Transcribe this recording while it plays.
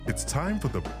It's time for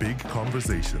the big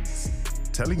conversations,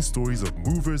 telling stories of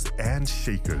movers and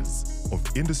shakers, of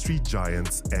industry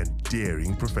giants and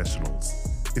daring professionals.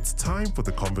 It's time for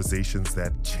the conversations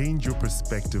that change your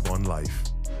perspective on life,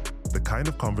 the kind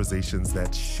of conversations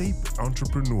that shape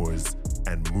entrepreneurs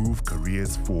and move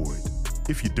careers forward.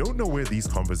 If you don't know where these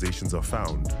conversations are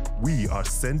found, we are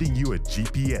sending you a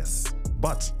GPS.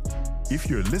 But if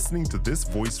you're listening to this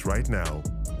voice right now,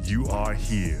 you are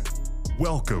here.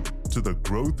 Welcome to the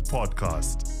Growth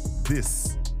Podcast.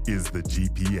 This is the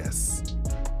GPS.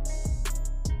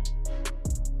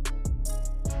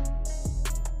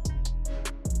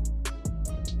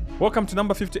 Welcome to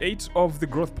number 58 of the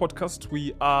Growth Podcast.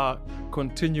 We are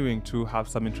continuing to have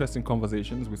some interesting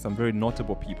conversations with some very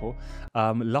notable people.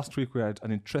 Last week we had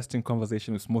an interesting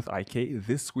conversation with Smooth IK.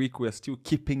 This week we're still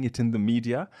keeping it in the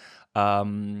media.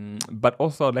 But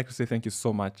also I'd like to say thank you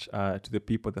so much to the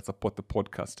people that support the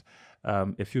podcast.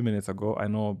 A few minutes ago, I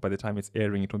know by the time it's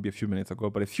airing it won't be a few minutes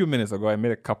ago, but a few minutes ago I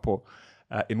met a couple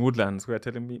in Woodlands who are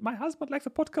telling me, my husband likes a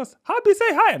podcast. Hubby, say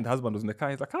hi. And the husband was in the car.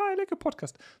 He's like, hi, I like a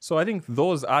podcast. So I think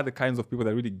those are the kinds of people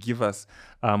that really give us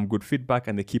good feedback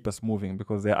and they keep us moving,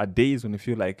 because there are days when you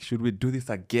feel like, should we do this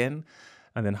again?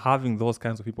 And then having those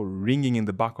kinds of people ringing in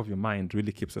the back of your mind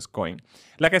really keeps us going.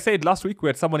 Like I said, last week we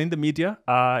had someone in the media.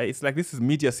 It's like this is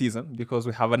media season because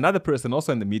we have another person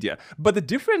also in the media. But the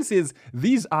difference is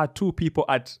these are two people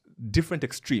at different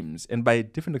extremes. And by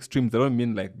different extremes, I don't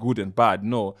mean like good and bad.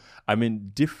 No, I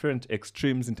mean different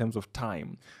extremes in terms of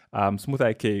time. Smooth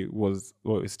IK is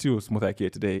still Smooth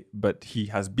IK today, but he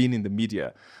has been in the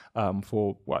media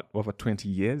for over 20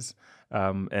 years.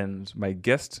 And my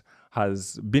guest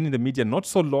has been in the media not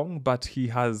so long, but he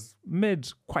has made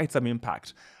quite some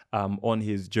impact on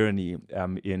his journey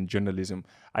in journalism.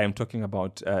 I am talking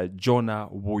about Jonah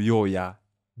Buyoya,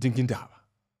 Dingindaba.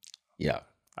 Yeah.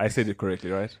 I said it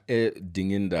correctly, right?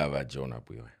 Dingindaba, Jonah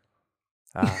Buyoya.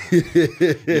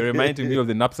 You're reminding me of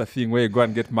the NAPSA thing where you go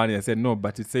and get money. I said, no,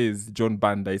 but it says John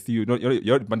Banda. I see you. No,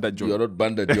 you're not Banda John. You're not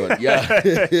Banda John. Yeah.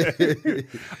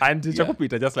 And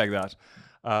Chakupita, just like that.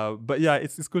 But yeah,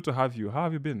 it's good to have you. How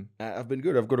have you been? I've been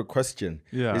good. I've got a question.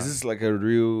 Yeah. Is this like a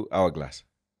real hourglass?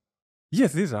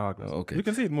 Yes, this is hourglass. Oh, okay. You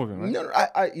can see it moving, right? No,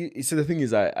 so the thing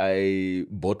is, I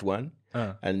bought one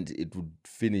and it would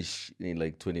finish in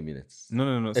like 20 minutes.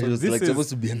 No. So it was like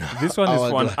supposed to be an hour. This one is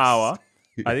for an hour.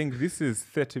 I think this is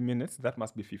 30 minutes. That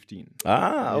must be 15.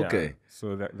 Okay. Yeah.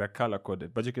 So they're color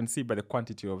coded, but you can see by the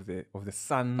quantity of the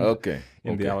sun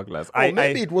in the hourglass.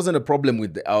 Maybe it wasn't a problem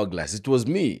with the hourglass. It was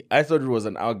me. I thought it was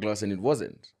an hourglass and it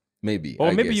wasn't. Maybe.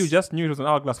 Or maybe you just knew it was an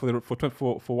hourglass for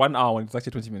 1 hour and it's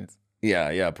actually 20 minutes.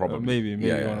 Yeah, probably. Maybe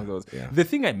one of those. Yeah. The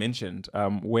thing I mentioned,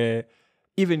 where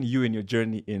even you in your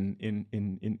journey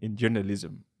in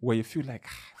journalism, where you feel like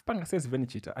Panga says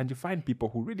Venichita, and you find people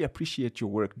who really appreciate your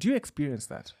work. Do you experience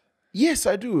that? Yes,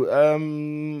 I do.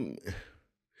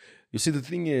 You see, the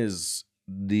thing is,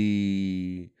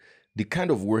 the kind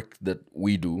of work that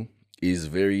we do is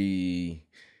very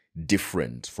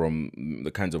different from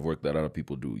the kinds of work that other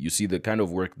people do. You see, the kind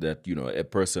of work that, a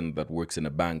person that works in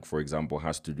a bank, for example,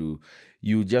 has to do,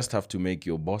 you just have to make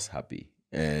your boss happy.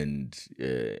 And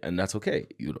that's okay,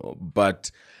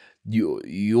 But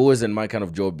yours and my kind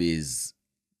of job is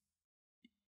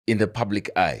in the public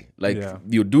eye.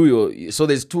 You do so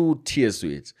there's two tiers to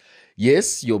it.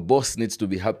 Yes, your boss needs to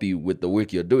be happy with the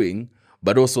work you're doing,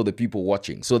 but also the people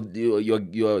watching. So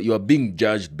you're being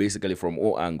judged basically from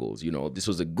all angles. This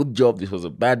was a good job, this was a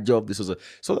bad job,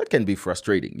 so that can be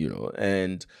frustrating,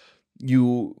 and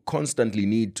you constantly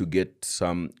need to get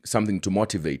something to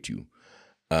motivate you.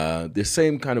 The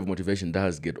same kind of motivation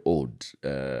does get old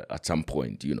at some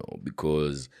point,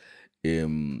 because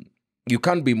you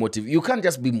can't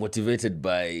just be motivated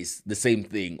by the same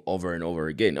thing over and over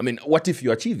again. I mean, what if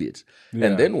you achieve it? Yeah.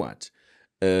 And then what?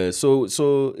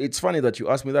 So it's funny that you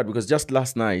asked me that, because just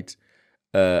last night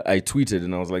I tweeted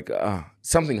and I was like,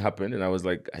 something happened. And I was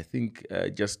like, I think I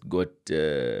just got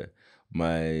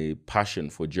my passion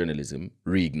for journalism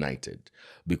reignited,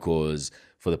 because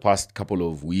for the past couple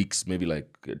of weeks, maybe like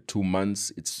 2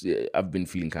 months, I've been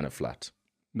feeling kind of flat.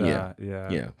 Yeah.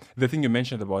 The thing you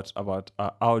mentioned about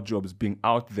our jobs being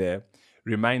out there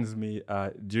reminds me,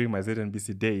 during my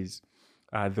ZNBC days,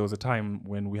 there was a time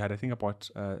when we had, I think, about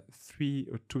 3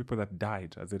 or 2 people that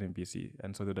died at ZNBC.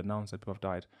 And so they'd announce that people have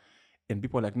died. And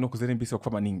people were like, no, because ZNBC are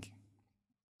Kwamaningi.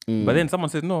 But then someone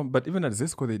said, no, but even at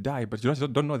Zesco, they die, but you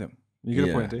don't know them. You get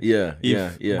the point, eh?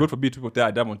 Yeah. God forbid people die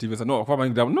on TV and say, no,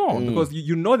 Kwamaningi died. No, because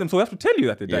you know them, so we have to tell you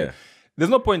that they died. There's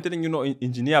no point telling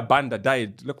Engineer Banda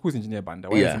died. Look, who's Engineer Banda?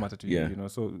 Why does it matter to you? Yeah.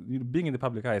 So being in the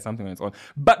public eye is something on its own.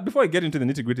 But before I get into the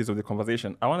nitty-gritties of the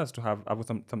conversation, I want us to have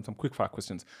some quick fire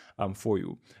questions for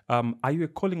you. Are you a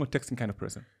calling or texting kind of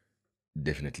person?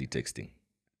 Definitely texting.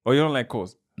 Or you don't like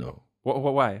calls? No.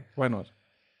 Why? Why not?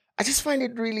 I just find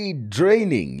it really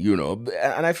draining,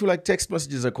 and I feel like text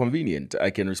messages are convenient. I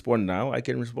can respond now, I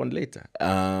can respond later.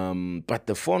 But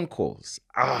the phone calls,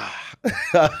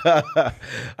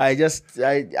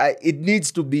 it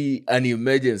needs to be an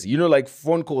emergency. Like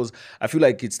phone calls, I feel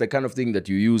like it's the kind of thing that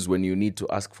you use when you need to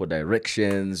ask for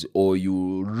directions or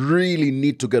you really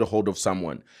need to get a hold of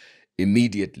someone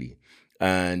immediately.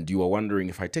 And you are wondering,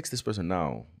 if I text this person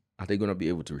now, are they going to be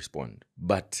able to respond?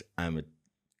 But I'm a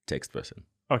text person.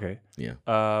 Okay. Yeah.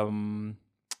 Are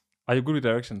you good with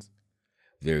directions?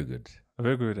 Very good.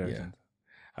 Very good with directions.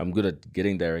 Yeah. I'm good at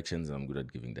getting directions. I'm good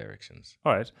at giving directions.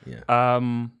 All right. Yeah.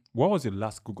 What was your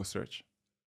last Google search?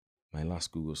 My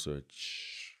last Google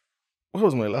search. What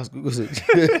was my last Google search?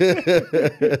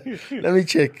 Let me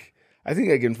check. I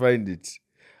think I can find it.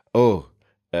 Oh,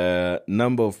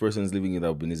 number of persons living with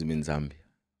albinism in Zambia.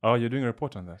 Oh, you're doing a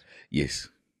report on that? Yes.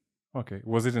 Okay.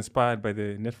 Was it inspired by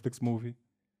the Netflix movie?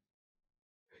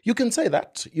 You can say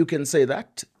that.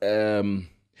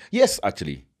 Yes,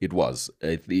 actually, it was.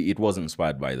 It was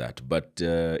inspired by that, but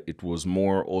it was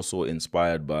more also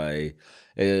inspired by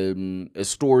a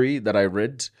story that I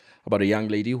read about a young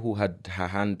lady who had her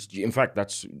hand. In fact,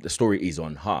 the story is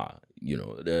on her.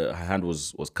 Her hand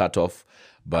was cut off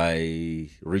by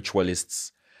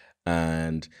ritualists,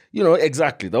 and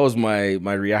exactly that was my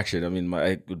reaction. I mean,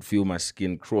 I could feel my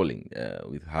skin crawling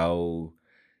with how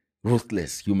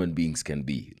ruthless human beings can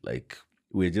be. Like,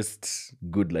 we're just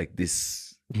good like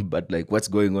this, but like what's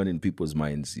going on in people's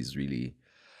minds is really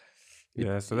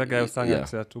so that guy was saying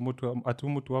Chalo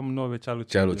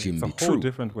Chimbi. It's a whole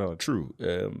different world. True.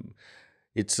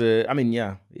 It's a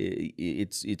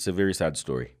very sad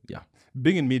story. Yeah.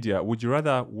 Being in media, would you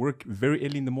rather work very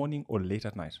early in the morning or late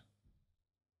at night?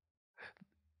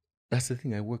 That's the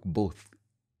thing, I work both.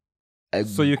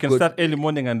 So you can start early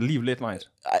morning and leave late night?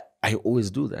 I always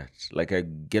do that. Like, I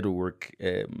get to work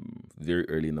very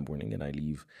early in the morning and I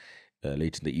leave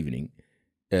late in the evening.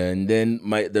 And then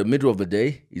the middle of the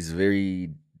day is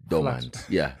very dormant. Flat.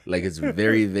 Yeah, like it's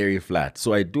very, very flat.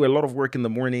 So I do a lot of work in the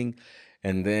morning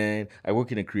and then I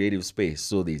work in a creative space.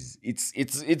 So it's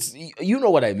you know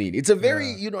what I mean. It's a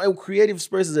very, a creative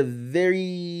space is a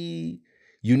very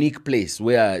unique place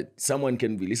where someone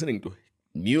can be listening to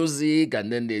music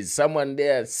and then there's someone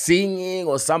there singing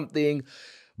or something.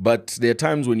 But there are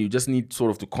times when you just need sort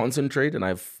of to concentrate, and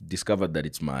I've discovered that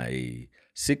it's my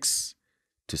 6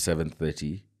 to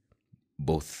 7:30,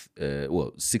 both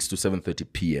 6 to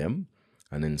 7:30 p.m.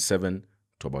 and then 7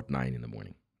 to about 9 in the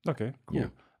morning. Okay, cool. Yeah.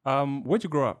 Where'd you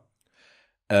grow up?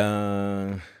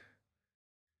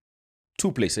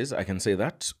 2 places, I can say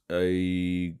that.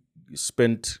 I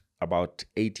spent about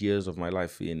 8 years of my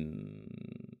life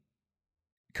in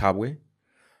Kabwe,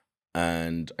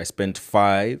 and I spent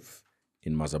 5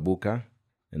 in Mazabuka,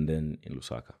 and then in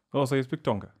Lusaka. Oh, so you speak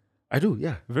Tonga? I do,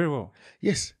 yeah. Very well.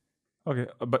 Yes. Okay,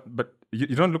 but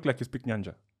you don't look like you speak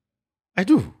Nyanja. I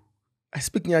do. I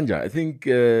speak Nyanja. I think,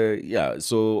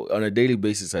 so on a daily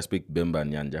basis, I speak Bemba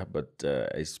and Nyanja, but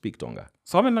I speak Tonga.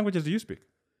 So how many languages do you speak?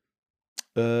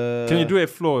 Can you do a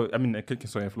flow? I mean,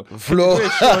 sorry, a flow. Flow?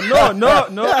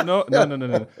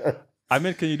 No. I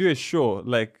mean, can you do a show,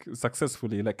 like,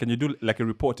 successfully? Like, can you do, like, a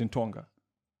report in Tonga?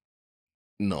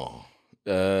 No.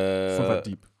 It's not that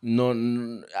deep. No,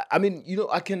 I mean,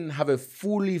 I can have a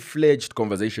fully fledged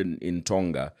conversation in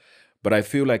Tonga, but I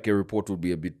feel like a report would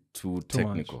be a bit too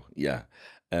technical. Much. Yeah.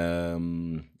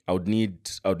 I would need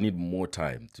more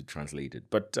time to translate it,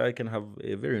 but I can have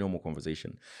a very normal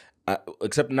conversation.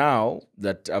 Except now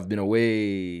that I've been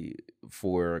away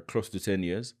for close to 10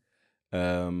 years,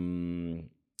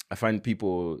 I find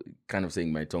people kind of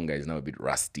saying my Tonga is now a bit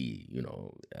rusty,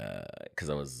 because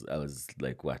I was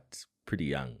like, pretty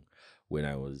young when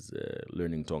I was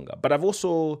learning Tonga. But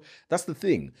that's the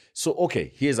thing. So,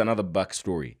 okay, here's another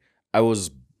backstory. I was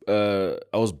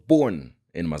born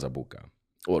in Mazabuka.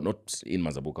 Well, not in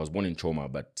Mazabuka. I was born in Choma,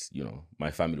 but,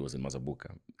 my family was in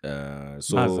Mazabuka.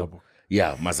 Mazabuka.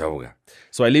 Yeah, Mazabuka.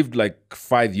 So I lived like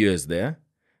 5 years there.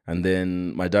 And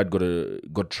then my dad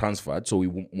got transferred. So we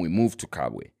moved to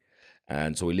Kabwe.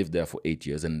 And so we lived there for 8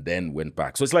 years and then went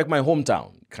back. So it's like my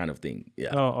hometown kind of thing.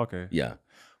 Yeah. Oh, okay. Yeah.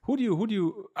 Who do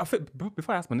you,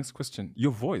 before I ask my next question,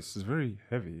 your voice is very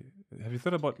heavy. Have you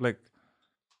thought about like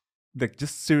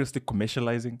just seriously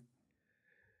commercializing?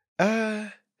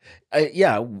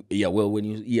 Yeah. Well, when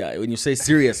you say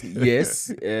serious,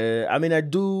 yes. I mean, I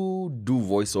do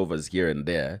voiceovers here and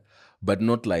there, but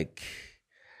not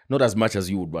as much as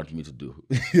you would want me to do.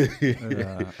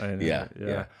 Yeah, I know. Yeah,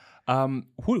 Yeah.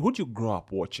 Who'd you grow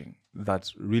up watching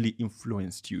that really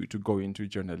influenced you to go into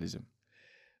journalism?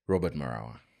 Robert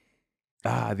Marawa.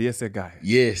 Ah, the essay guy.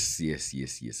 Yes.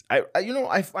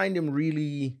 I find him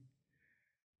really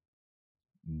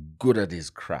good at his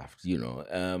craft.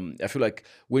 I feel like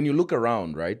when you look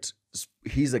around, right,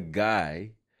 he's a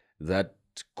guy that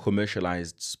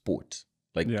commercialized sport.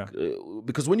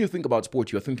 Because when you think about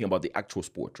sport, you're thinking about the actual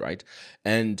sport, right?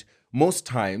 And most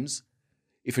times,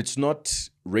 if it's not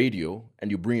radio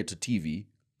and you bring it to TV,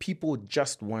 people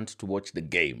just want to watch the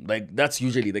game. Like, that's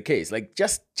usually the case. Like,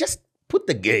 just put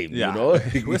the game,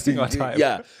 Wasting our time.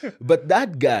 Yeah. But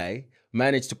that guy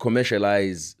managed to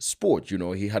commercialize sport.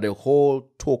 He had a whole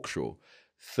talk show,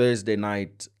 Thursday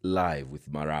Night Live with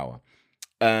Marawa.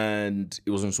 And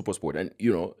it was on SuperSport. And,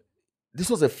 this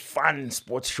was a fun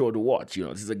sports show to watch.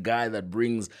 This is a guy that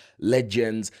brings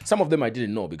legends. Some of them I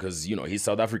didn't know because, he's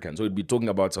South African. So he'd be talking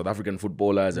about South African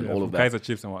footballers and all of that. Kaiser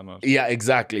Chiefs and whatnot. Yeah,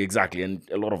 exactly. And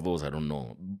a lot of those I don't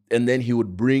know. And then he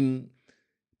would bring,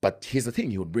 but here's the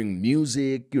thing, he would bring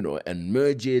music, and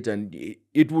merge it. And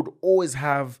it would always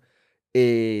have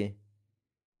it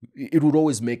would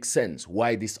always make sense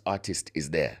why this artist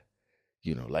is there.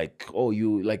 You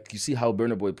see how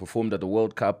Burna Boy performed at the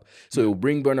World Cup. So he'll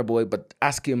bring Burna Boy, but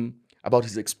ask him about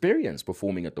his experience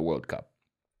performing at the World Cup.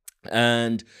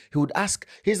 And he would ask,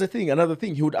 another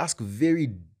thing, he would ask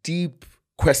very deep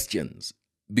questions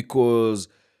because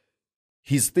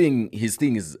his thing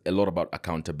is a lot about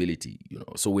accountability,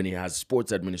 So when he has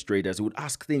sports administrators, he would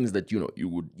ask things that, you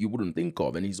wouldn't think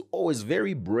of. And he's always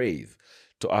very brave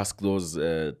to ask those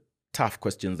tough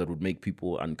questions that would make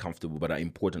people uncomfortable, but are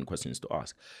important questions to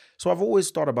ask. So I've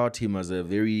always thought about him as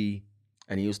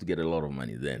and he used to get a lot of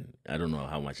money then. I don't know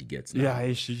how much he gets now. Yeah,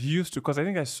 he used to, because I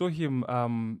think I saw him,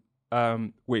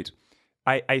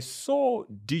 I saw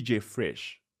DJ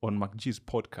Fresh on McGee's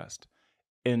podcast,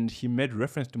 and he made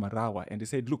reference to Marawa, and they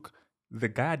said, look, the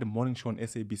guy at the morning show on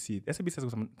SABC has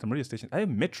got some radio station,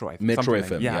 Metro, I think. Metro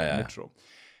FM, yeah. Metro.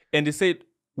 And they said,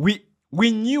 we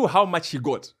knew how much he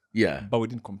got. Yeah. But we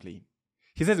didn't complain.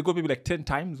 He says it got maybe like 10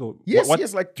 times or yes,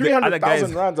 like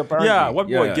 300,000 rands apparently. Yeah, what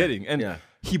we were getting. And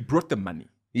he brought the money.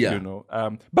 Yeah.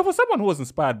 But for someone who was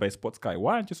inspired by sports guy,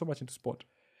 why aren't you so much into sport?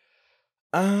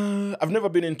 I've never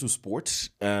been into sports.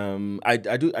 I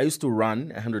used to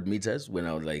run 100 meters when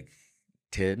I was like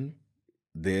 10.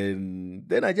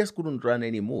 Then I just couldn't run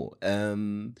anymore. I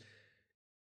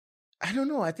don't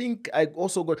know. I think I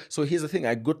also got... So here's the thing.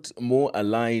 I got more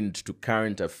aligned to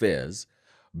current affairs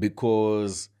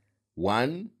because,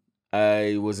 one,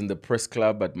 I was in the press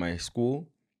club at my school.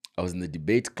 I was in the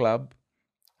debate club.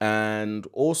 And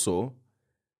also,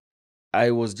 I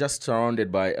was just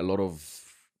surrounded by a lot of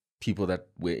people that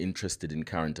were interested in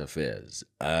current affairs.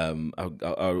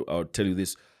 I'll tell you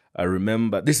this. I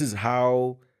remember... This is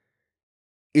how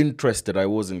interested I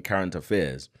was in current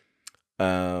affairs.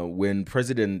 When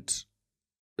President...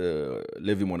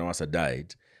 Levi Mwanawasa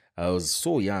died, I was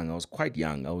so young. I was quite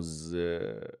young. I was,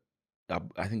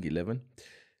 I think, 11.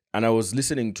 And I was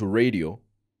listening to radio.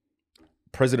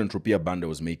 President Rupia Banda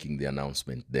was making the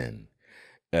announcement then.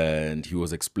 And he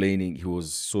was explaining, he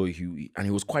was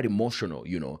quite emotional,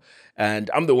 And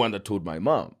I'm the one that told my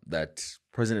mom that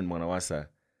President Mwanawasa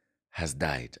has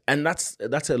died. And that's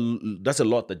a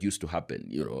lot that used to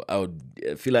happen, I would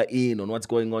fill her in on what's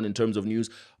going on in terms of news.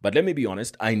 But let me be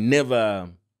honest, I never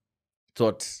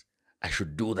thought I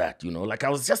should do that, Like I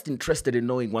was just interested in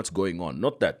knowing what's going on.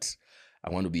 Not that I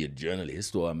want to be a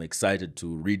journalist or I'm excited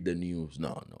to read the news.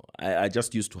 No. I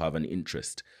just used to have an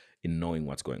interest in knowing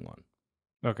what's going on.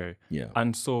 Okay. Yeah.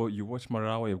 And so you watch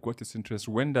Marawa, you've got this interest.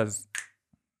 When does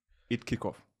it kick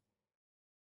off?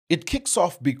 It kicks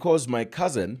off because my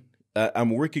cousin, I'm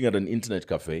working at an internet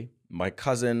cafe. My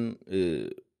cousin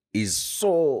is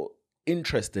so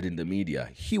interested in the media.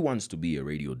 He wants to be a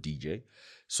radio DJ.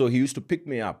 So he used to pick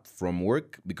me up from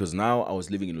work because now I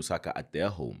was living in Lusaka at their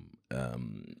home.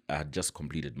 I had just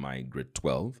completed my grade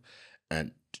 12.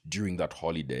 And during that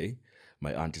holiday,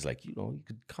 my aunt is like, you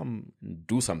could come and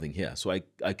do something here. So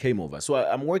I came over. So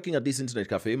I'm working at this internet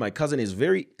cafe. My cousin is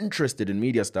very interested in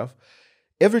media stuff.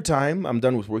 Every time I'm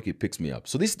done with work, he picks me up.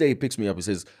 So this day he picks me up. He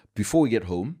says, before we get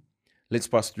home, let's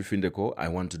pass through Findeko. I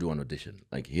want to do an audition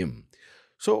like him.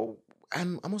 So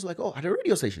I'm almost like, oh, at a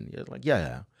radio station? Yeah, like,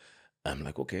 yeah. I'm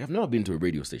like, okay, I've never been to a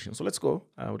radio station. So let's go.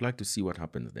 I would like to see what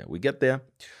happens there. We get there.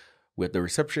 We're at the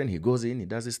reception. He goes in. He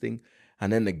does his thing.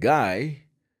 And then the guy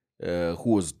who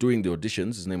was doing the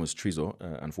auditions, his name was Trizo.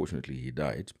 Unfortunately, he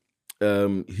died.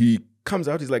 He comes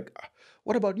out, he's like,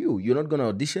 what about you? You're not going to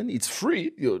audition? It's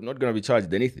free. You're not going to be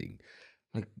charged anything.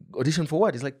 Like, audition for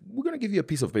what? He's like, we're going to give you a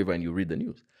piece of paper and you read the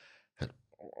news. Like,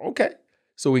 okay.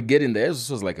 So we get in there. This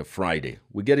was like a Friday.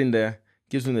 We get in there,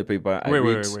 gives me the paper.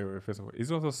 Wait. First of all, it's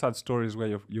also sad stories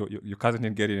where your cousin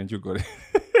didn't get it and you got it.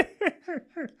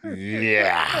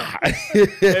 Yeah.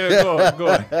 Go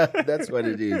on. That's what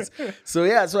it is. So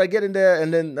yeah, so I get in there,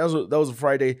 and then that was a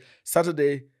Friday.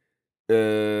 Saturday,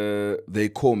 they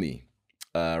call me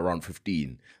around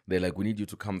 15. They're like, we need you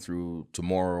to come through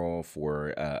tomorrow for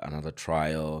another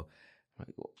trial. I'm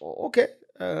like, okay,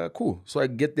 cool. So I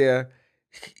get there.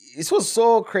 It was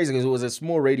so crazy because it was a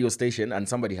small radio station and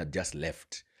somebody had just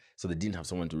left. So they didn't have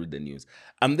someone to read the news.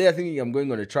 I'm there thinking I'm going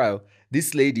on a trial.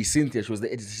 This lady, Cynthia, she was the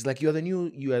editor. She's like, you are the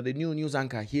new news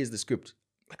anchor. Here's the script.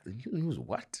 Like, the new news,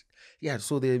 what? Yeah,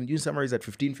 so the news summary is at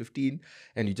 15:15,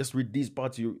 and you just read these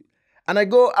parts. And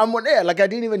I'm on air. Like, I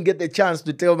didn't even get the chance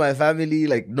to tell my family,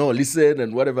 like, no, listen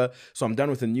and whatever. So I'm done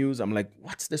with the news. I'm like,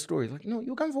 what's the story? Like, no,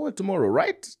 you come for work tomorrow,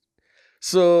 right?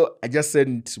 So I just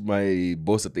sent my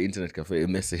boss at the internet cafe a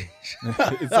message.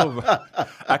 It's over.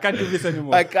 I can't do this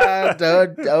anymore. I can't.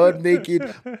 I won't make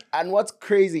it. And what's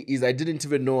crazy is I didn't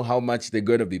even know how much they're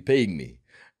going to be paying me.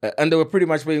 And they were pretty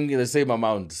much paying me the same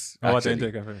amount. How about the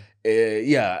internet cafe?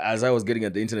 Yeah, as I was getting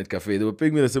at the internet cafe, they were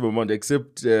paying me the same amount,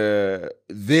 except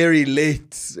very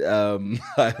late.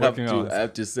 I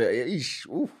have to say,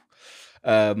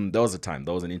 that was a time.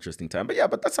 That was an interesting time.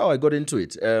 But that's how I got into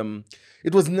it.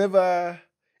 It was never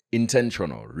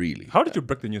intentional, really. How did you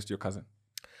break the news to your cousin?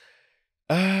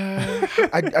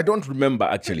 I don't remember,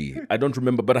 actually. I don't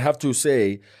remember, but I have to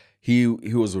say he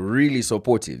was really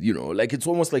supportive, like it's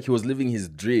almost like he was living his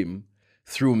dream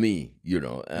through me,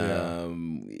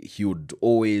 He would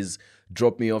always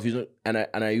drop me off, and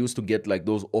I used to get like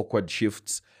those awkward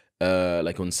shifts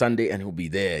like on Sunday, and he'll be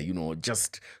there,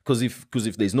 just because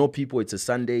if there's no people, it's a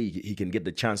Sunday, he can get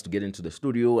the chance to get into the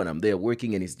studio, and I'm there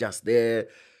working, and he's just there.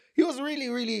 He was really,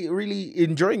 really, really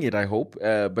enjoying it, I hope.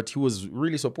 But he was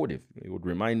really supportive. He would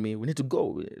remind me, we need to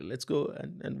go. Let's go.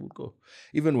 And we'd go.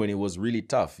 Even when it was really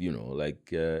tough,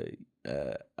 like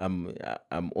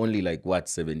I'm only like,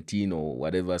 17 or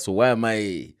whatever. So why am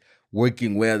I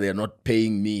working where they're not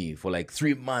paying me for like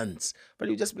 3 months? But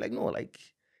you just be like, no, like,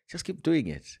 just keep doing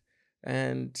it.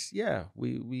 And yeah,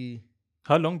 we...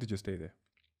 How long did you stay there?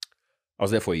 I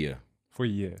was there for a year. For a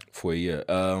year? For a year,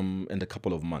 and a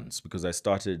couple of months, because I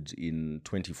started in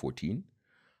 2014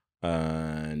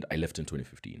 and I left in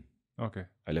 2015. Okay.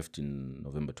 I left in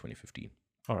November 2015.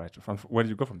 All right. Where did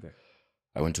you go from there?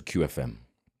 I went to QFM.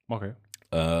 Okay.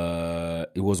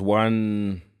 It was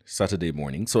one Saturday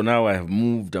morning. So now I have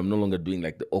moved. I'm no longer doing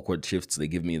like the awkward shifts. They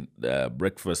give me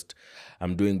breakfast.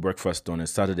 I'm doing breakfast on a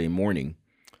Saturday morning.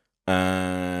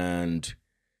 And...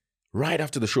 right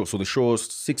after the show, so the show is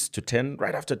 6 to 10.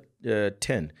 Right after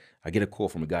 10, I get a call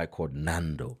from a guy called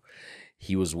Nando.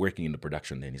 He was working in the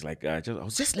production then. He's like, I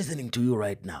was just listening to you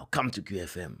right now. Come to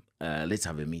QFM. Let's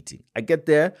have a meeting. I get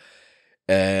there,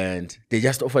 and they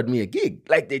just offered me a gig.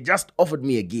 Like, they just offered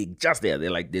me a gig just there. They're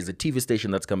like, there's a TV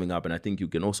station that's coming up, and I think you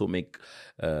can also make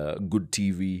good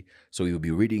TV. So you'll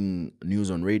be reading news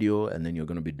on radio, and then you're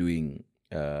going to be doing...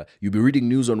 you'll be reading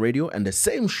news on radio, and the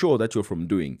same show that you're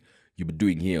doing, you'll be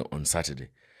doing here on Saturday.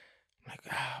 I'm like,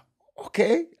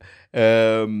 okay.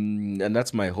 And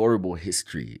that's my horrible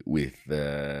history with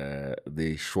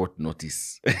the short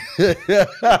notice.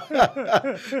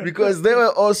 Because they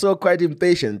were also quite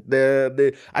impatient.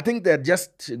 I think they had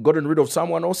just gotten rid of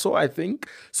someone also, I think.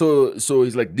 So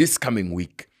it's like, this coming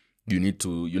week, you need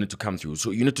to come through.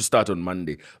 So you need to start on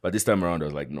Monday. But this time around, I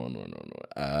was like, no.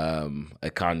 I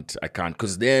can't.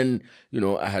 Because then,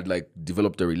 I had like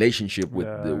developed a relationship with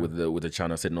the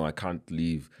channel. I said, no, I can't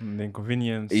leave. The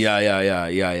inconvenience.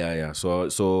 Yeah.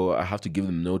 So I have to give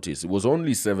them notice. It was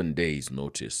only 7 days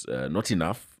notice. Not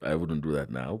enough. I wouldn't do that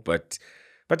now. But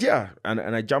yeah,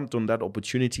 and I jumped on that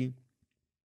opportunity.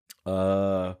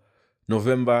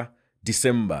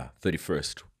 December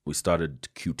 31st, we started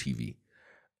QTV.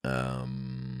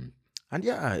 And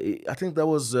yeah, I think that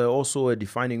was also a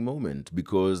defining moment,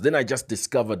 because then I just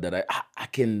discovered that I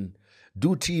can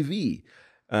do TV.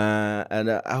 And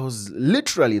I was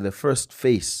literally the first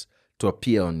face to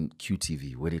appear on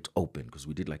QTV when it opened, because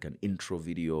we did like an intro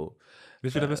video. They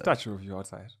should have a statue of you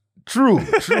outside. True.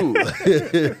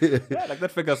 Yeah, like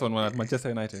that Ferguson one at Manchester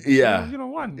United. Yeah.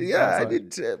 One. Yeah, outside. I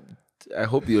did. I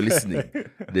hope you're listening.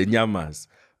 The Nyamas.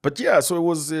 But yeah, so it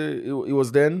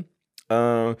was then.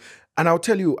 And I'll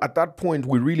tell you, at that point,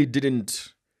 we really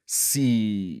didn't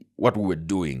see what we were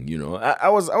doing. I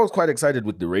was quite excited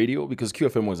with the radio because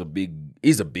QFM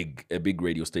is a big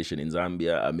radio station in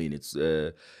Zambia. I mean, it's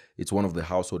one of the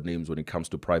household names when it comes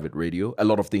to private radio. A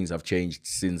lot of things have changed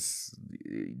since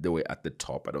they were at the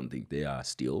top. I don't think they are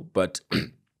still, but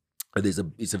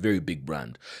it's a very big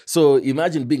brand. So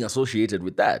imagine being associated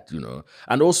with that,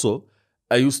 And also,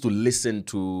 I used to listen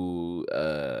to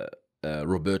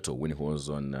Roberto when he was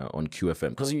on QFM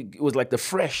because it was like the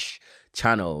fresh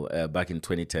channel back in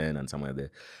 2010 and somewhere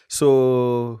there.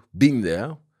 So being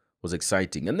there was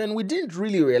exciting. And then we didn't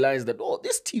really realize that,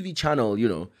 this TV channel,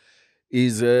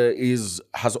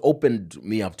 has opened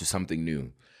me up to something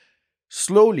new.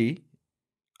 Slowly,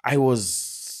 I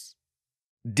was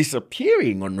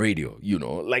disappearing on radio,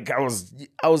 like I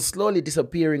was slowly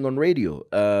disappearing on radio.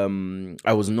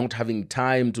 I was not having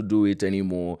time to do it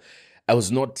anymore. I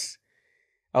was not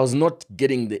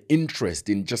getting the interest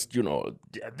in just,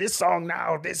 this song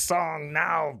now,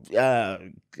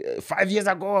 5 years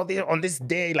ago on this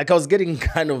day. Like I was getting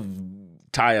kind of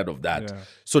tired of that. Yeah.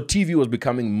 So TV was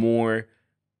becoming more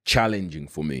challenging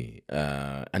for me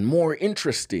and more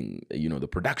interesting, the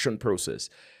production process.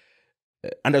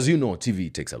 And as you know,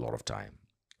 TV takes a lot of time,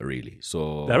 really.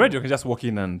 So the radio can just walk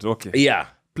in and,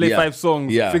 play 5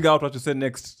 songs, figure out what to say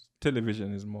next.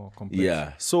 Television is more complex.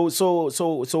 Yeah. So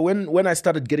when I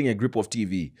started getting a grip of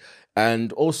TV,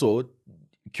 and also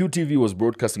QTV was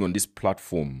broadcasting on this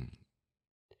platform.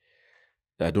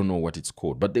 I don't know what it's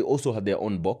called, but they also had their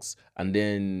own box, and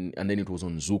then it was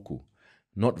on Zuku.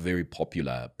 Not very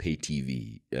popular pay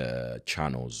TV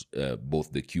channels,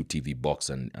 both the QTV box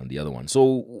and the other one.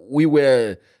 So we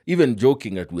were even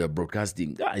joking that we were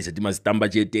broadcasting.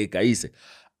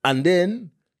 And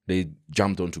then they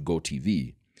jumped onto Go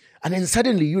TV. And then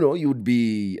suddenly, you would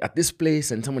be at this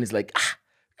place and someone is like,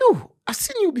 no, I've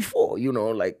seen you before, and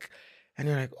you're like,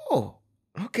 oh,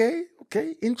 okay,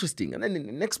 interesting. And then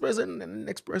the next person.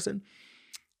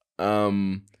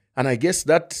 And I guess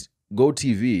that Go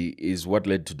TV is what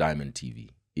led to Diamond TV,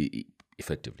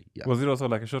 effectively. Yeah. Was it also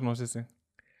like a short notice thing?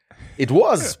 It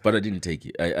was, but I didn't take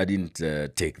it. I didn't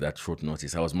take that short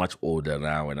notice. I was much older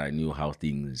now and I knew how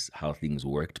things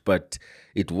worked. But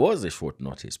it was a short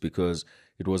notice because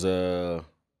it was a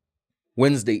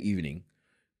Wednesday evening.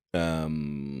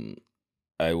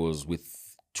 I was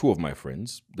with 2 of my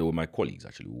friends. They were my colleagues,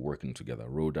 actually. We were working together,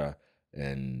 Rhoda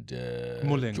and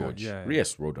Mulenga, George. Yeah.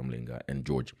 Yes, Rhoda Mlinga and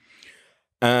George.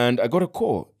 And I got a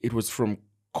call. It was from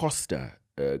Costa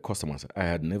Masa. I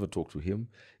had never talked to him.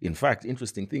 In fact,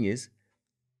 interesting thing is,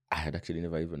 I had actually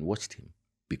never even watched him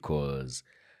because,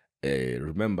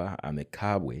 remember, I'm a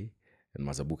Kabwe and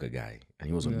Mazabuka guy, and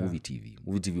he was on Movie TV.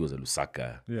 Movie TV was a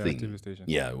Lusaka thing. TV station.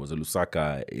 Yeah, it was a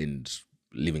Lusaka in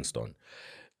Livingstone.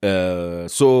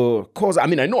 So, cause I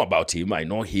know about him, I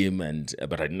know him,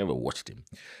 but I never watched him.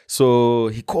 So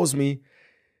he calls me,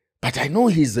 but I know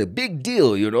he's a big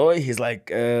deal, He's like,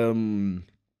 there's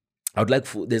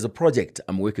a project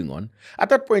I'm working on. At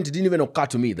that point, it didn't even occur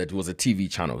to me that it was a TV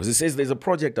channel. Because he says, there's a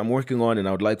project I'm working on and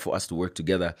I would like for us to work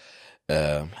together.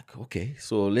 I'm like, okay,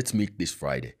 so let's meet this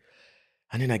Friday.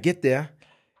 And then I get there.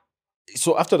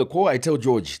 So after the call, I tell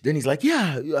George. Then he's like,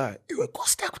 I'm like,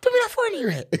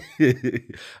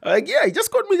 yeah, he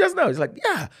just called me just now. He's like,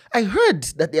 yeah, I heard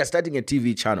that they are starting a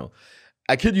TV channel.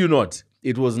 I kid you not.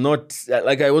 It was not,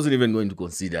 like I wasn't even going to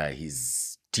consider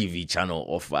his TV channel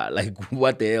offer. Like,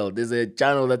 what the hell? There's a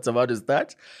channel that's about to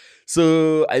start.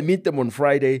 So I meet them on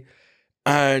Friday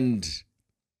and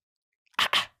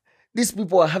these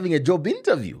people are having a job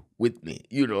interview with me.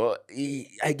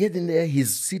 I get in there,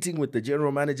 he's sitting with the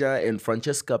general manager and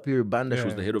Francesca Piribanda, she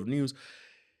was the head of news.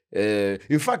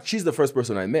 In fact, she's the first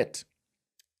person I met.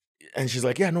 And she's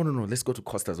like, no, let's go to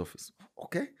Costa's office.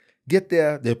 Okay. Get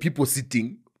there, there are people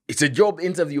sitting. It's a job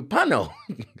interview panel.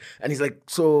 And he's like,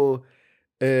 so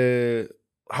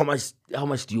how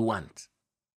much do you want?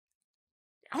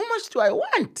 How much do I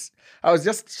want? I was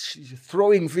just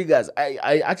throwing figures.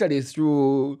 I actually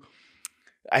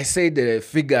I said the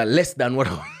figure less than what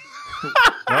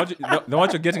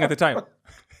what you're getting at the time.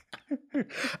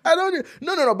 I don't.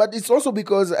 No. But it's also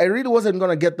because I really wasn't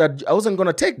gonna get that. I wasn't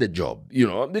gonna take the job,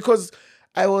 because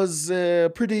I was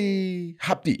pretty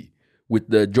happy with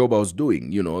the job I was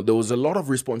doing. There was a lot of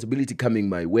responsibility coming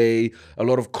my way, a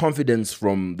lot of confidence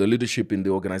from the leadership in the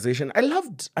organization. I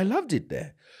loved it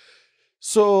there.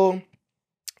 So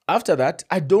after that,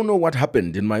 I don't know what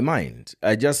happened in my mind.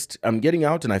 I'm getting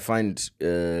out and I find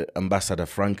Ambassador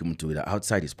Frank Mtuida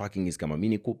outside. He's parking his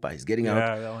Kamamini Cooper. He's getting out.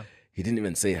 That one. He didn't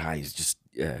even say hi. He's just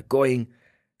going.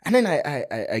 And then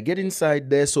I get inside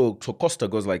there. So Costa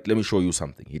goes like, let me show you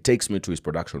something. He takes me to his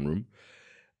production room.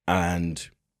 And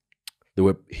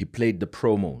he played the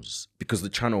promos because the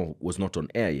channel was not on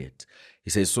air yet. He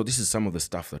says, so this is some of the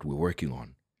stuff that we're working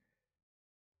on.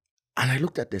 And I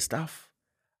looked at the stuff.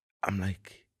 I'm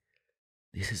like,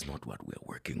 this is not what we're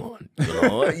working on.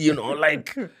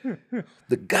 Like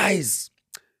the guys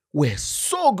were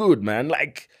so good, man.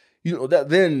 Like, that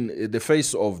then the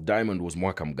face of Diamond was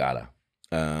Mwakam Gala.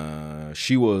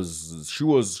 She was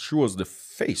the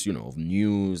face, of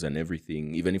news and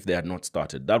everything, even if they had not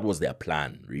started. That was their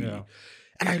plan, really. Yeah.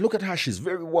 And I look at her, she's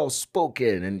very well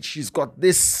spoken, and she's got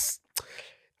this,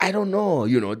 I don't know,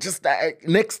 just that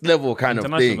next level kind of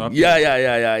thing.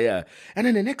 Yeah. And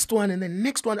then the next one,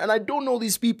 and I don't know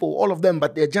these people, all of them,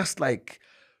 but they're just like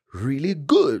really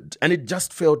good. And it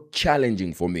just felt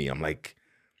challenging for me. I'm like,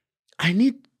 I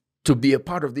need to be a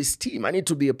part of this team. I need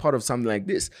to be a part of something like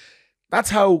this. That's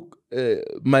how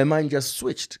my mind just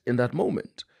switched in that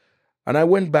moment. And I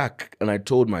went back and I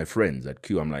told my friends at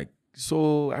Q, I'm like,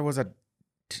 so I was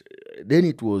then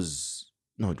it was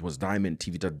Diamond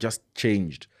TV that just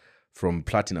changed from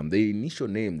Platinum. The initial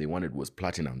name they wanted was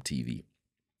Platinum TV.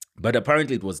 But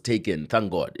apparently it was taken,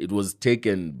 thank God, it was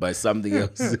taken by something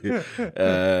else at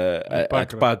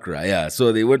Pakra. Yeah,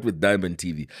 so they went with Diamond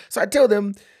TV. So I tell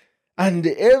them, and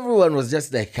everyone was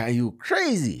just like, are you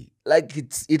crazy? Like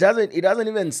it hasn't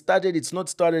even started. It's not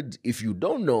started. If you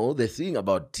don't know, the thing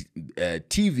about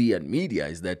TV and media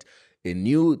is that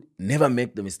never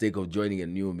make the mistake of joining a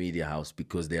new media house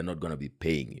because they're not going to be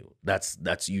paying you.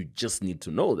 That's you just need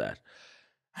to know that.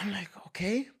 I'm like,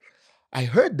 okay. I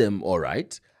heard them all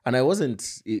right. And I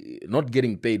wasn't, not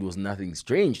getting paid was nothing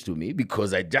strange to me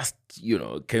because I just,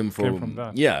 came from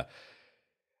that. Yeah.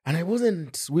 And I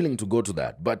wasn't willing to go to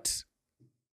that. But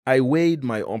I weighed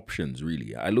my options,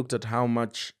 really. I looked at how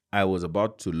much I was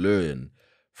about to learn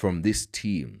from this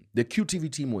team. The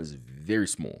QTV team was very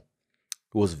small.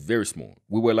 It was very small.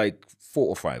 We were like 4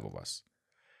 or 5 of us.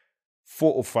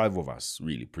 4 or 5 of us,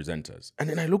 really, presenters. And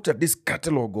then I looked at this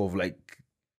catalog of like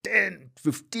 10,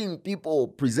 15 people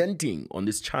presenting on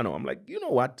this channel. I'm like, you know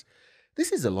what?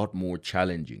 This is a lot more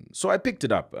challenging. So I picked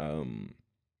it up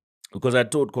because I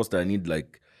told Costa I need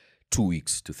like 2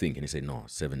 weeks to think. And he said, no,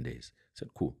 7 days. I said,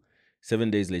 cool.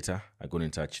 7 days later, I got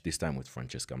in touch, this time with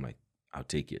Francesca. I'm like, I'll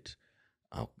take it.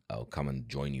 I'll come and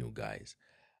join you guys.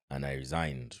 And I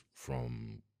resigned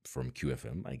from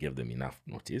QFM. I gave them enough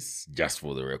notice, just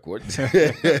for the record.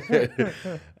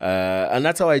 And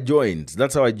that's how I joined.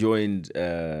 That's how I joined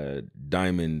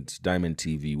Diamond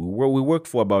TV. We worked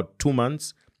for about 2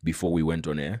 months before we went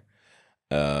on air.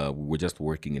 We were just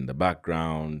working in the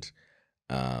background.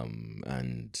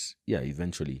 And yeah,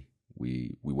 eventually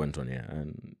we went on air.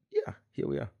 And yeah, here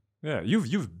we are. Yeah,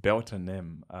 you've built a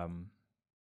name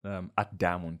at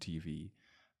Diamond TV.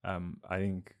 I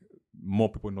think more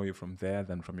people know you from there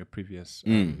than from your previous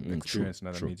experience in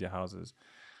other media houses.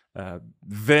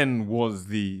 Then was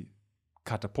the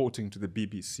catapulting to the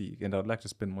BBC, and I'd like to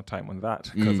spend more time on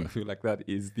that because I feel like that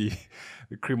is the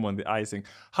cream on the icing.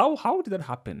 How did that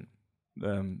happen?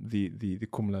 The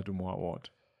Komlar Dumor Award.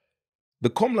 The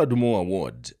Komlar Dumor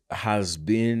Award has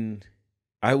been,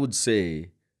 I would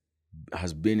say,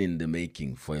 has been in the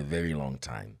making for a very long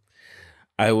time.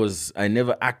 I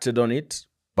never acted on it,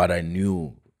 but I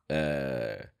knew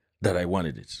that I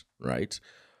wanted it, right?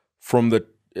 From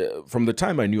the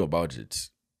time I knew about it,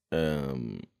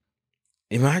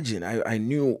 imagine I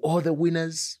knew all the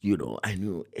winners, I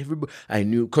knew everybody. I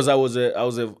knew because I was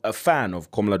a fan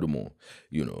of Komlar Dumor,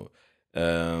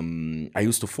 I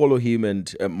used to follow him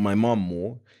and my mom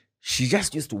more. She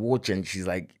just used to watch and she's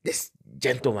like, this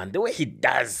gentleman, the way he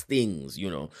does things,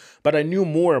 But I knew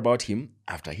more about him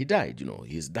after he died,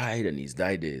 He's died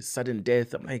a sudden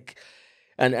death. I'm like,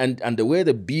 and the way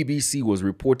the BBC was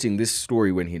reporting this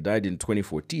story when he died in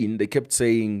 2014, they kept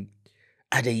saying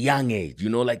at a young age,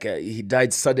 he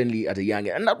died suddenly at a young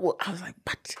age. And I was like,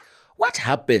 but what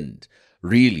happened,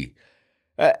 really?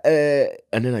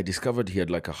 And then I discovered he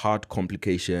had like a heart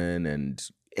complication, and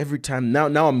every time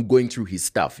now I'm going through his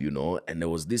stuff, and there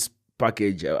was this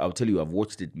package. I'll tell you, I've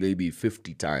watched it maybe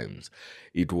 50 times.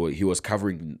 He was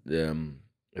covering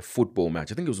a football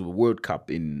match. I think it was a World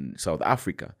Cup in South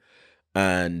Africa,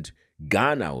 and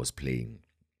Ghana was playing.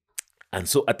 And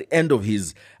so at the end of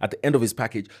his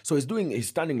package, so he's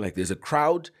standing like there's a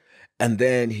crowd, and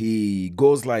then he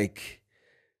goes like,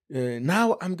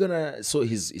 now I'm gonna, so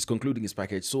he's concluding his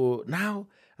package. So now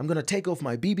I'm gonna take off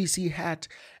my BBC hat,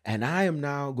 and I am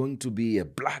now going to be a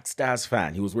Black Stars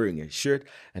fan. He was wearing a shirt,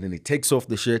 and then he takes off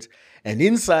the shirt, and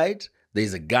inside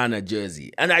there's a Ghana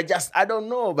jersey. And I don't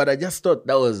know, but I just thought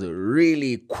that was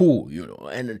really cool,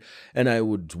 And I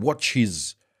would watch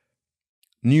his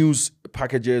news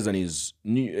packages and his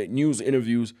news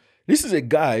interviews. this is a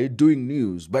guy doing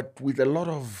news, but with a lot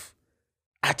of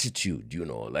attitude,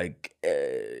 like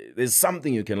there's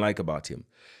something you can like about him.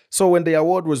 So when the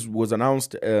award was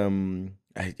announced,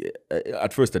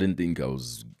 at first I didn't think I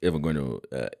was ever going to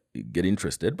get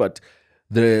interested, but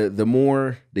the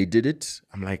more they did it,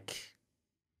 I'm like,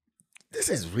 this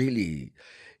is really,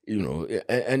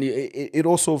 and it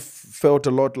also felt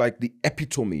a lot like the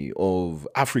epitome of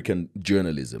African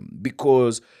journalism,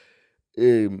 because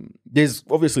there's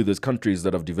countries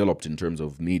that have developed in terms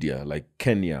of media, like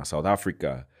Kenya, South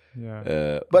Africa,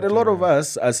 but a lot of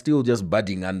us are still just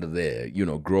budding under there,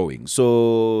 growing.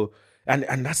 So,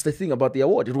 and that's the thing about the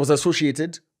award. It was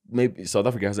associated, maybe South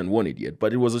Africa hasn't won it yet,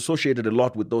 but it was associated a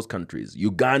lot with those countries.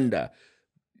 Uganda,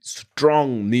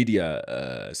 strong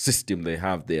media system they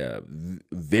have there,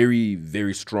 very,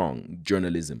 very strong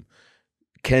journalism.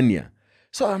 Kenya.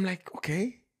 So I'm like,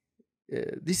 okay,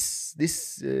 this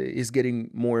is getting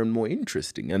more and more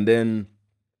interesting. And then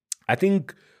I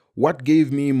think what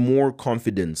gave me more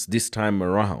confidence this time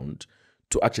around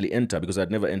to actually enter, because I'd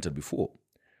never entered before,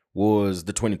 was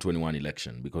the 2021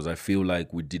 election, because I feel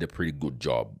like we did a pretty good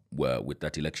job with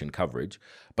that election coverage.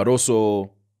 But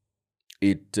also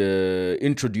it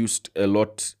introduced a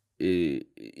lot,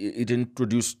 it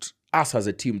introduced us as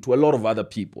a team to a lot of other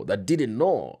people that didn't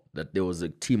know that there was a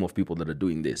team of people that are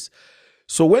doing this.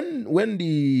 So when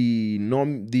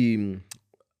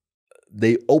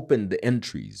they opened the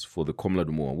entries for the Komlar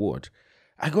Dumor Award,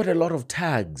 I got a lot of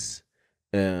tags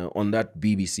on that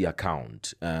BBC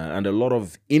account and a lot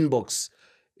of inbox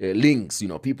links,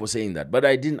 people saying that. But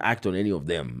I didn't act on any of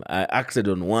them. I acted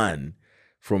on one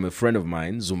from a friend of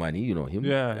mine, Zumani, you know him.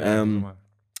 Yeah.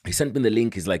 He sent me the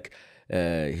link. He's like,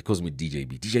 he calls me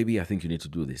DJB. DJB, I think you need to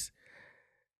do this.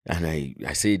 And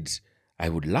I said, I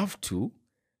would love to,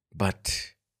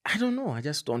 but I don't know. I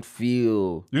just don't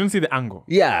feel... You didn't see the angle.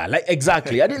 Yeah, like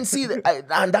exactly. I didn't see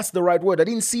and that's the right word. I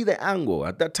didn't see the angle.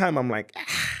 At that time, I'm like,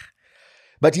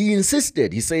 But he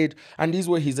insisted. He said, and these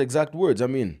were his exact words. I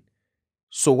mean,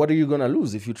 so what are you going to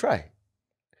lose if you try?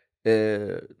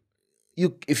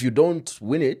 If you don't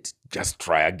win it, just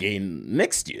try again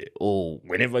next year or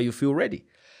whenever you feel ready.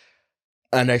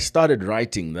 And I started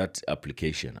writing that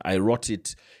application. I wrote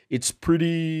it. It's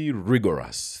pretty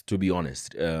rigorous, to be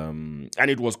honest. And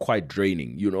it was quite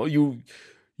draining.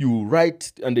 You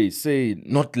write and they say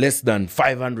not less than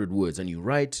 500 words, and you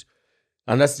write,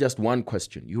 and that's just one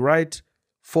question. You write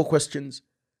 4 questions,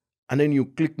 and then you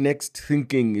click next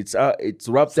thinking it's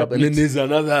wrapped up, and then there's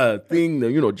another thing,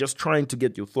 just trying to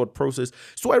get your thought process.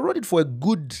 So I wrote it for a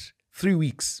good 3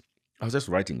 weeks. I was just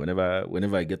writing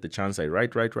whenever I get the chance. I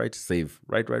write, save,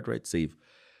 write, save.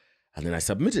 And then I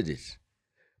submitted it.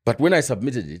 But when I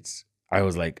submitted it, I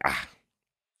was like,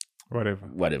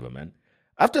 whatever, man.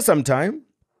 After some time,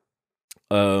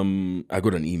 I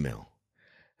got an email.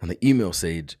 And the email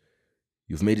said,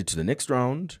 you've made it to the next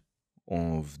round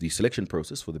of the selection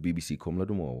process for the BBC Komlar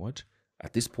Dumor Award.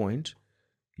 At this point,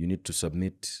 you need to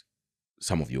submit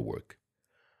some of your work.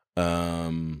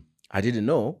 I didn't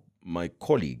know my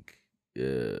colleague,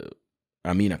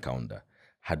 Amina Kaunda,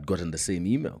 had gotten the same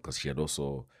email because she had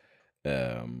also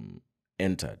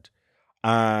entered.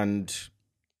 And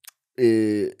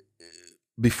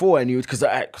before I knew it, because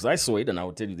I saw it, and I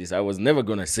will tell you this, I was never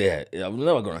gonna say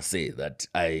that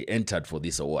I entered for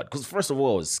this award. Because first of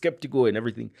all, I was skeptical and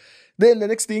everything. Then the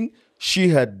next thing, she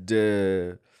had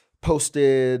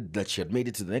posted that she had made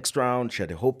it to the next round. She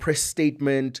had a whole press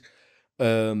statement.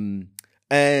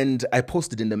 And I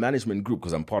posted in the management group,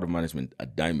 because I'm part of management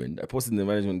at Diamond. I posted in the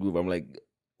management group. I'm like,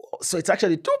 so it's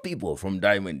actually 2 people from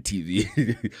Diamond TV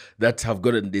that have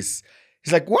gotten this.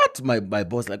 He's like, what? My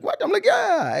boss like, what? I'm like,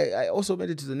 yeah, I also made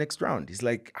it to the next round. He's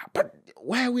like, but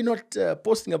why are we not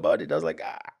posting about it? I was like,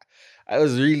 I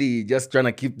was really just trying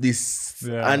to keep this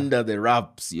under the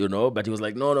wraps, But he was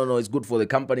like, no, it's good for the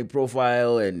company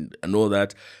profile and all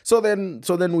that. So then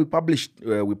we published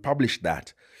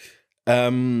that.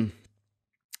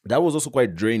 That was also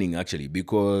quite draining, actually,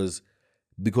 because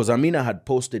Amina had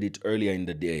posted it earlier in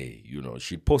the day.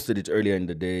 She posted it earlier in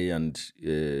the day, and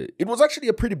it was actually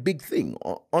a pretty big thing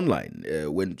online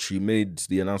when she made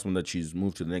the announcement that she's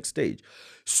moved to the next stage.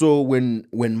 So when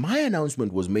my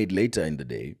announcement was made later in the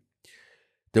day,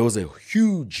 there was a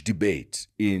huge debate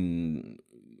in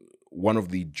one of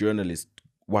the journalist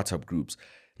WhatsApp groups.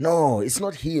 No, it's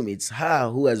not him, it's her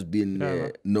who has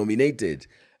been nominated.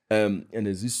 And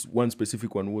there's this one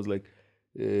specific one who was like,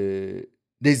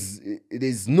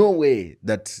 there's no way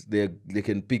that they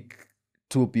can pick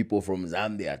 2 people from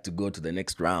Zambia to go to the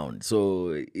next round.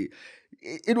 So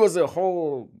it was a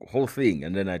whole thing.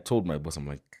 And then I told my boss, I'm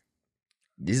like,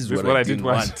 this is what I didn't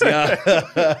want.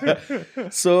 Yeah.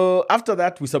 So after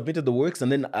that, we submitted the works.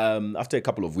 And then after a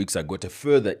couple of weeks, I got a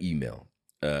further email,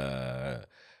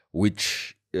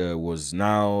 which was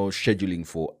now scheduling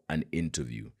for an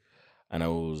interview. And I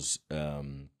was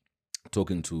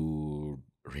talking to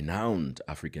renowned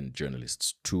African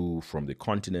journalists, 2 from the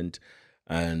continent,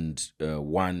 and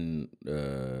one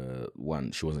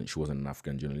she wasn't an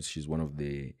African journalist. She's one of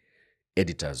the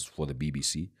editors for the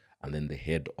BBC, and then the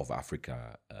head of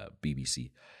Africa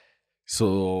BBC.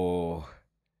 So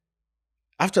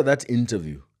after that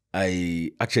interview,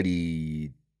 I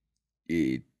actually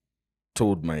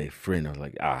told my friend, I was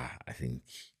like, I think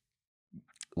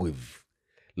we've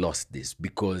lost this.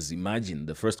 Because imagine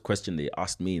the first question they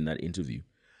asked me in that interview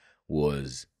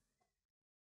was,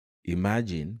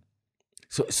 imagine,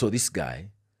 so this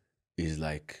guy is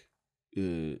like,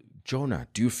 Jonah,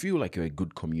 do you feel like you're a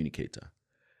good communicator?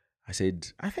 I said,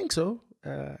 I think so.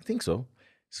 He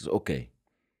says, okay,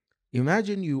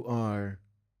 imagine you are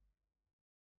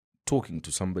talking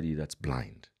to somebody that's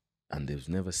blind and they've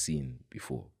never seen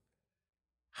before.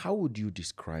 How would you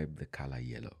describe the color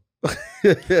yellow?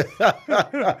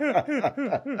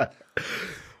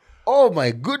 Oh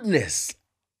my goodness.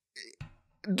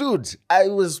 Dude, I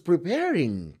was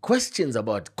preparing questions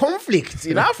about conflict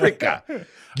in Africa.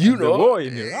 You know, the war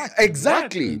in Iraq,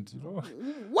 exactly.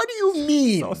 What do you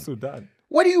mean? South Sudan.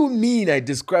 What do you mean I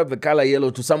describe the color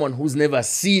yellow to someone who's never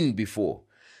seen before?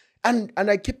 And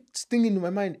I kept thinking in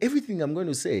my mind, everything I'm going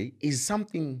to say is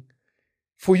something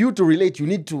for you to relate. You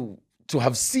need to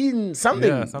have seen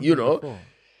something, you know. Before.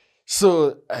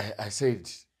 So I said,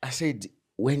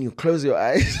 when you close your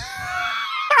eyes,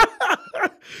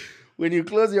 when you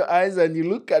close your eyes and you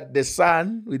look at the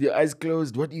sun with your eyes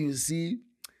closed, what do you see?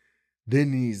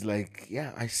 Then he's like,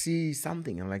 yeah, I see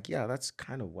something. I'm like, yeah, that's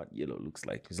kind of what yellow looks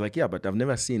like. He's like, yeah, but I've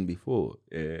never seen before,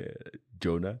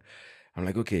 Jonah. I'm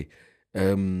like, okay,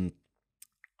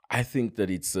 I think that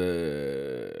it's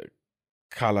a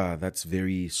color that's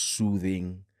very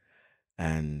soothing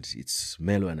and it's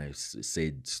mellow. And I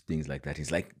said things like that.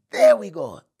 He's like, there we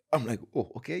go. I'm like, oh,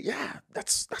 okay, yeah,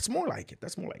 that's more like it.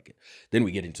 That's more like it. Then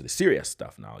we get into the serious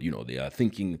stuff now. You know, they are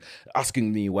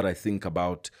asking me what I think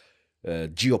about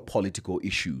geopolitical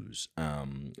issues.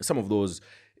 Some of those,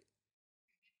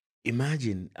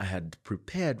 imagine I had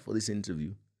prepared for this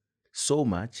interview so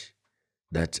much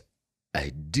that I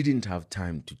didn't have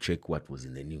time to check what was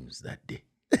in the news that day.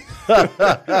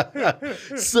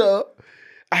 So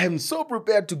I am so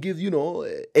prepared to give,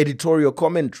 editorial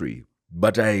commentary,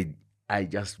 but I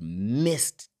just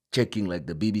missed checking like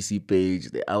the BBC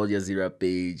page, the Al Jazeera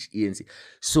page, ENC.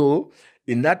 So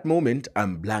in that moment,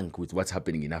 I'm blank with what's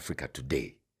happening in Africa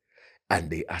today. And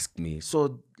they asked me,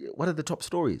 so what are the top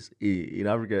stories in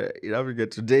Africa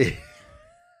today?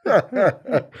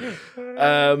 I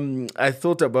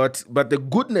thought about, but the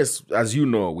goodness, as you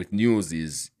know, with news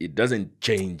is it doesn't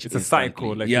change. It's instantly. A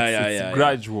cycle. Like it's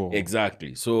gradual.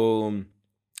 Exactly. So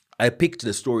I picked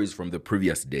the stories from the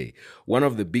previous day. One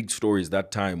of the big stories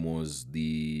that time was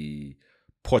the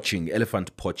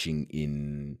elephant poaching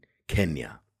in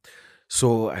Kenya.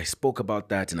 So I spoke about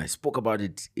that, and I spoke about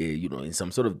it, in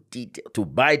some sort of detail to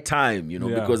buy time,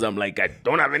 because I'm like, I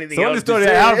don't have anything else to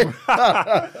say. I have.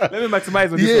 Let me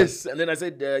maximize on this. Yes, and then I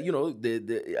said,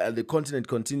 the continent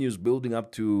continues building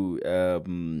up to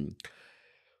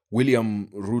William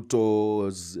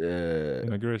Ruto's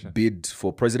bid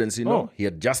for presidency. No, he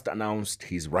had just announced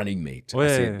his running mate.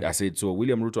 I said, so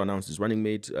William Ruto announced his running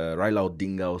mate. Raila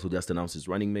Odinga also just announced his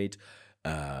running mate.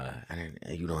 And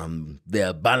I'm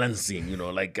there balancing,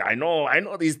 like I know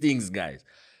these things, guys.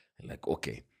 I'm like,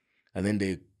 okay. And then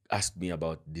they asked me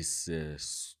about this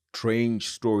strange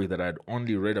story that I'd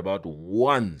only read about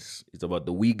once. It's about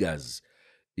the Uyghurs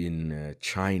in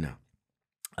China.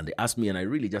 And they asked me, and I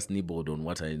really just nibbled on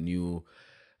what I knew.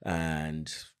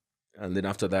 And then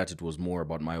after that, it was more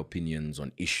about my opinions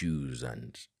on issues.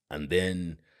 And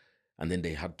then I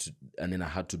had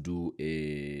to do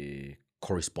a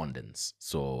correspondence.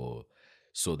 So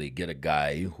they get a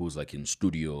guy who's like in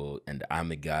studio, and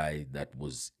I'm a guy that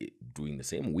was doing the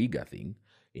same Uyghur thing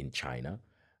in China.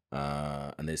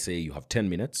 And they say, you have 10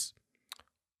 minutes.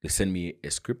 They send me a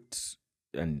script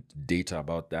and data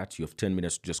about that. You have 10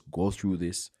 minutes to just go through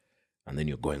this, and then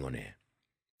you're going on air.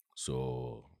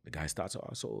 So the guy starts,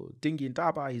 so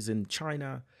Dingindaba is in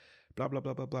China, blah, blah,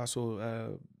 blah, blah, blah.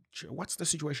 So what's the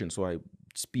situation? So I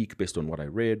speak based on what I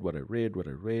read.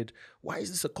 Why is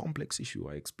this a complex issue?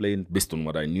 I explained based on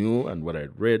what I knew and what I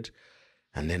had read.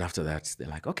 And then after that, they're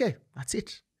like, okay, that's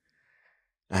it.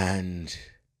 And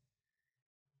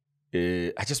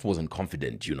I just wasn't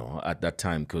confident, at that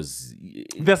time because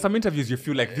There's some interviews you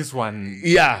feel like this one.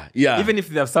 yeah. Even if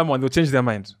they have someone, they'll change their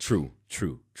mind. True.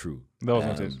 That was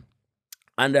not it.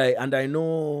 And I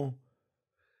know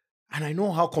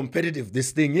how competitive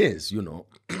this thing is,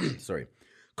 Sorry.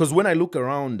 Because when I look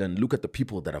around and look at the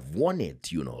people that have won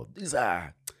it, these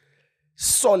are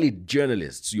solid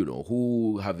journalists,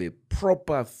 who have a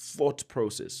proper thought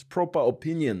process, proper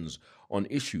opinions on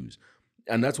issues.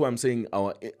 And that's why I'm saying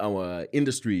our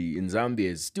industry in Zambia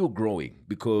is still growing,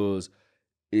 because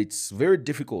it's very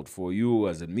difficult for you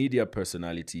as a media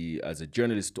personality, as a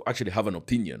journalist, to actually have an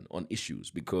opinion on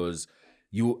issues, because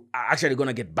you are actually going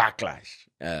to get backlash.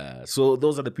 So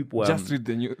those are the people. Just read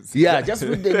the news. Yeah, just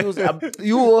read the news.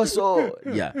 You also,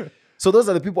 yeah. So those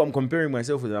are the people I'm comparing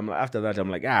myself with. After that, I'm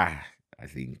like, I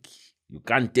think you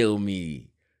can't tell me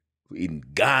in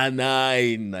Ghana,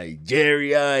 in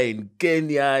Nigeria, in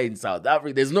Kenya, in South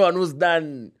Africa, there's no one who's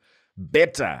done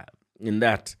better in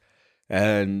that.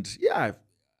 And yeah,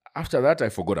 after that, I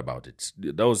forgot about it.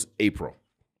 That was April.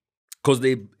 Because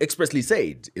they expressly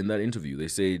said in that interview, they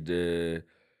said,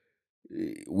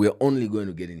 we're only going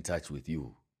to get in touch with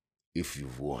you if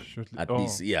you've won. At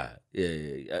least, yeah.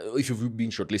 If you've been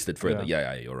shortlisted further.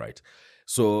 Yeah, you're right.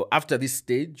 So after this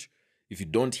stage, if you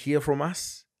don't hear from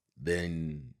us,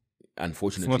 then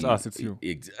unfortunately... It's not us, it's you.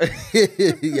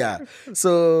 Yeah.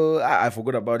 So I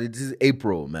forgot about it. This is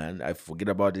April, man. I forget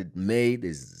about it. May,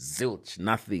 there's zilch,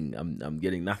 nothing. I'm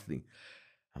getting nothing.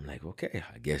 I'm like, okay,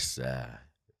 I guess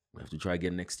we have to try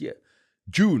again next year.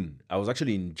 June, I was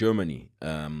actually in Germany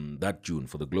that June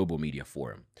for the Global Media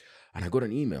Forum. And I got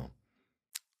an email.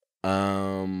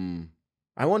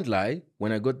 I won't lie,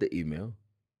 when I got the email,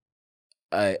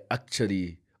 I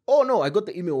got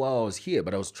the email while I was here,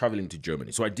 but I was traveling to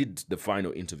Germany. So I did the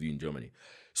final interview in Germany.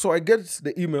 So I get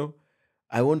the email.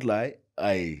 I won't lie,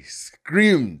 I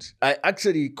screamed. I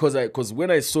actually, because when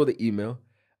I saw the email,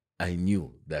 I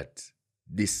knew that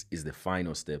this is the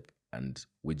final step and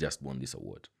we just won this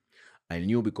award. I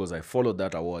knew because I followed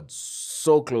that award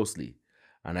so closely.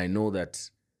 And I know that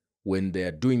when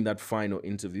they're doing that final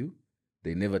interview,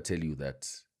 they never tell you that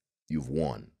you've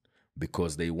won.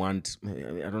 Because they want, I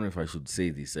don't know if I should say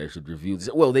this, I should review this.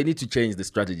 Well, they need to change the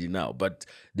strategy now, but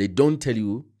they don't tell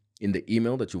you in the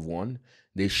email that you've won.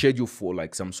 They schedule for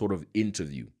like some sort of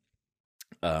interview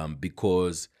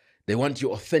because they want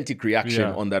your authentic reaction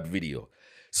on that video.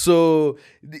 So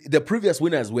the previous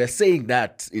winners were saying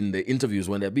that in the interviews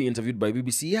when they're being interviewed by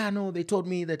BBC. Yeah, no, they told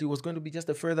me that it was going to be just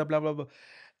a further blah, blah, blah.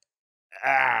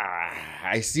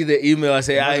 I see the email. I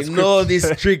say, I know this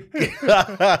trick.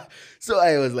 So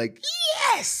I was like,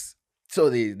 yes. So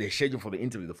they scheduled for the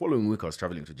interview. The following week, I was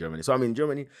traveling to Germany. So I'm in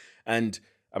Germany and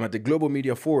I'm at the Global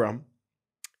Media Forum.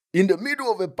 In the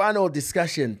middle of a panel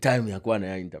discussion, I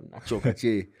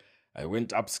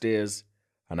went upstairs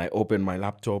and I opened my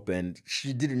laptop and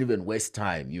she didn't even waste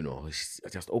time, I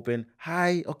just opened,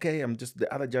 hi, okay, the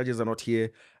other judges are not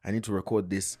here. I need to record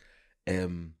this.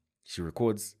 She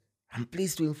records. I'm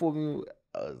pleased to inform you.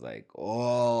 I was like,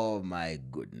 oh my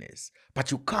goodness.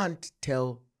 But you can't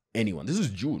tell anyone. This is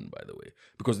June, by the way,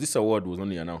 because this award was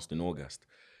only announced in August.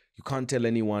 You can't tell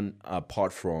anyone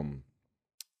apart from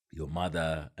your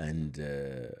mother and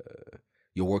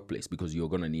your workplace, because you're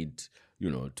going to need,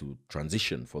 to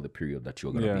transition for the period that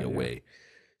you're going to be away.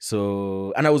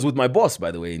 So, and I was with my boss,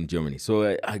 by the way, in Germany.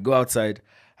 So I go outside,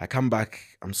 I come back,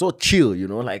 I'm so chill,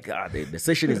 like the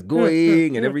session is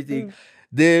going and everything.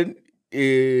 Then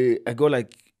I go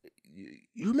like,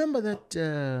 you remember that?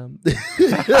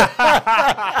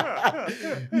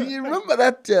 You remember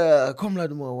that Komlar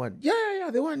Dumor one? Yeah,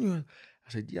 the one you. I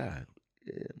said, yeah.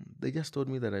 They just told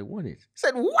me that I won it. He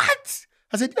said, what?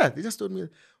 I said, yeah. They just told me.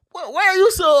 Why are you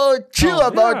so chill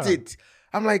about it?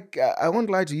 I'm like, I won't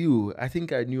lie to you. I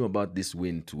think I knew about this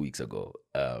win 2 weeks ago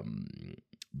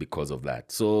because of that.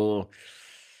 So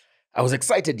I was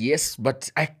excited, yes,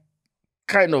 but I.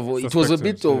 It was a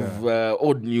bit of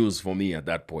odd news for me at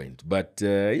that point. But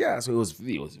so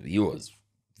he was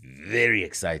very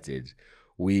excited.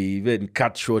 We even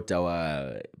cut short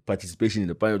our participation in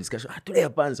the panel discussion.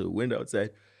 So we went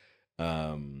outside.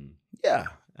 And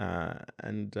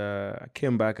I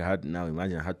came back. I had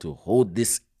to hold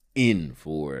this in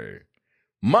for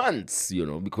months,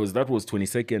 because that was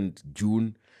 22nd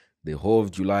June. The whole of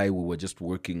July, we were just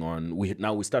working on... We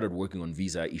started working on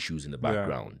visa issues in the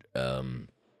background to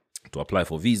apply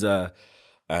for visa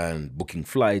and booking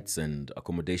flights and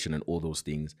accommodation and all those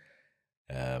things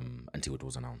until it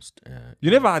was announced.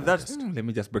 You never had that? Let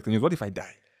me just break the news. What if I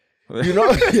die?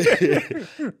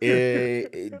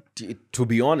 To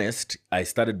be honest, I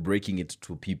started breaking it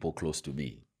to people close to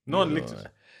me. No one linked it.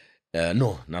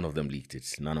 No, none of them leaked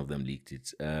it. None of them leaked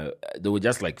it. There were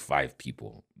just like 5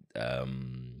 people.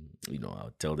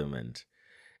 I'll tell them and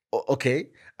okay,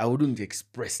 I wouldn't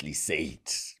expressly say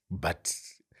it, but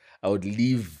I would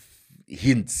leave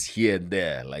hints here and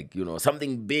there, like,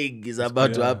 something big is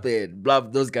about to happen, blah,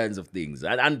 those kinds of things.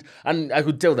 And I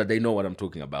could tell that they know what I'm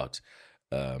talking about.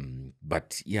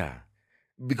 But yeah,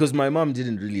 because my mom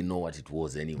didn't really know what it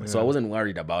was anyway. So I wasn't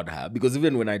worried about her, because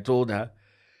even when I told her,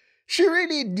 she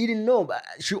really didn't know. But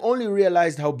she only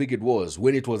realized how big it was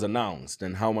when it was announced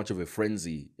and how much of a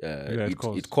frenzy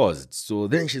it caused. So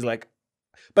then she's like,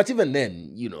 but even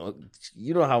then, you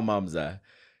know how moms are.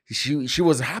 She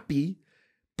was happy,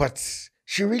 but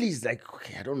she really is like,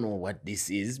 okay, I don't know what this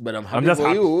is, but I'm happy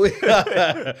for you.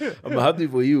 I'm happy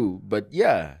for you. But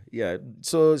yeah.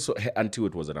 So until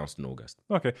it was announced in August.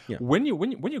 Okay. Yeah. When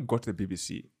you got to the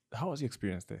BBC, how was your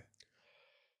experience there?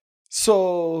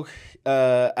 So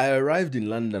I arrived in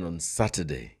London on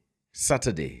Saturday,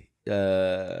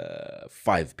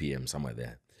 5 p.m. somewhere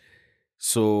there.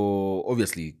 So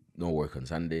obviously no work on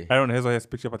Sunday. Aaron Hezo has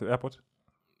picked you up at the airport?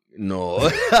 No.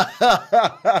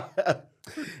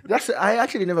 I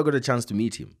actually never got a chance to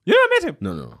meet him. You never met him?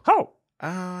 No. How?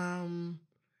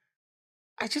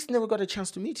 I just never got a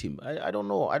chance to meet him. I don't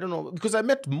know because I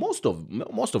met most of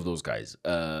those guys.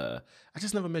 I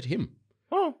just never met him.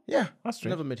 Oh, yeah, that's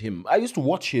strange. Never met him. I used to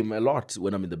watch him a lot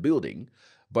when I'm in the building,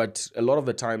 but a lot of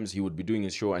the times he would be doing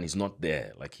his show and he's not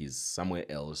there. Like he's somewhere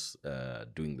else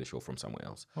doing the show from somewhere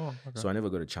else. Oh, okay. So I never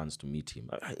got a chance to meet him.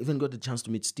 I even got a chance to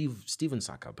meet Steven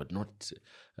Saka, but not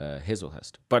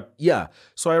Hazelhurst. But yeah,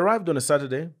 so I arrived on a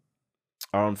Saturday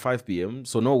around 5 p.m.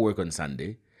 So no work on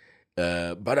Sunday.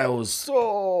 But I was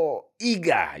so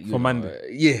eager. For Monday.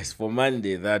 Yes, for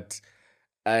Monday that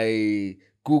I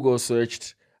Google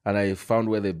searched and I found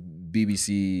where the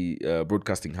BBC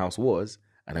broadcasting house was,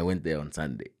 and I went there on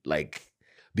Sunday. Like,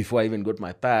 before I even got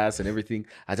my pass and everything,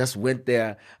 I just went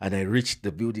there and I reached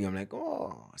the building. I'm like,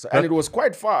 oh. So, and it was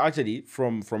quite far, actually,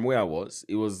 from where I was.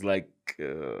 It was like,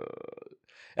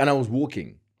 and I was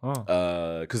walking,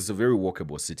 because it's a very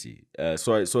walkable city.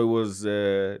 So it was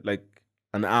like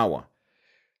an hour.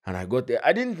 And I got there.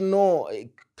 I didn't know.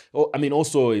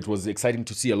 Also, it was exciting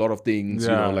to see a lot of things,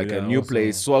 a new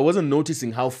place. So I wasn't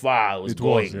noticing how far I was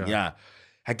going. Yeah.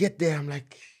 I get there. I'm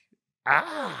like,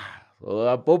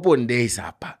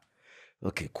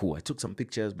 okay, cool. I took some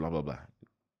pictures, blah, blah, blah.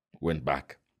 Went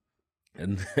back.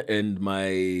 And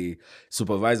my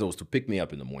supervisor was to pick me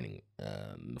up in the morning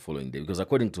the following day. Because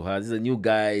according to her, this is a new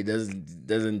guy. Doesn't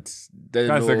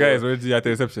That's the guy is already at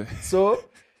the reception. So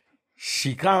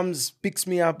she comes, picks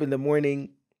me up in the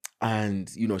morning, and,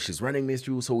 she's running me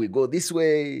through. So we go this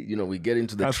way, we get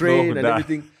into the train and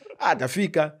everything.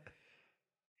 Tafika.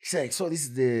 She's like, so this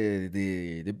is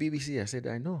the BBC. I said,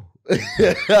 I know.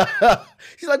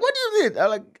 She's like, what do you mean? I'm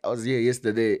like, I was here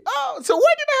yesterday. Oh, so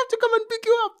why did I have to come and pick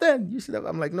you up then? You should have.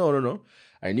 I'm like, no.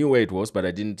 I knew where it was, but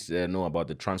I didn't know about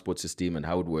the transport system and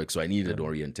how it works. So I needed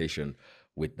orientation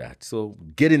with that. So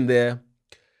get in there.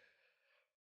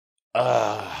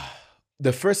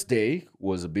 The first day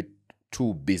was a bit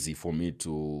too busy for me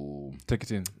to take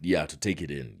it in. Yeah, to take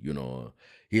it in.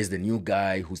 Here's the new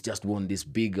guy who's just won this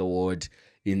big award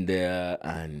in there,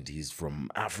 and he's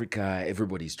from Africa.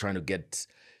 Everybody's trying to get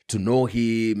to know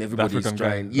him. Everybody's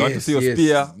trying. Yes, to see your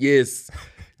spear. Yes.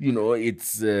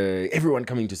 It's everyone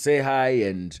coming to say hi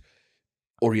and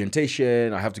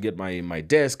orientation. I have to get my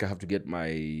desk. I have to get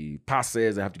my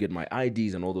passes. I have to get my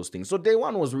IDs and all those things. So day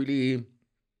one was really.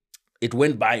 It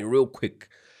went by real quick.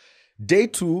 Day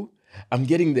 2, I'm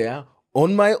getting there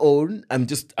on my own. I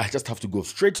just have to go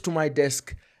straight to my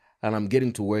desk, and I'm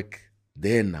getting to work.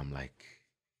 Then I'm like,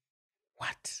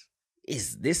 what?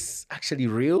 Is this actually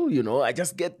real? I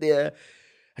just get there.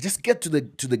 I just get to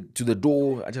the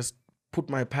door. I just put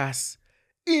my pass.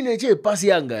 Can you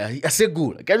imagine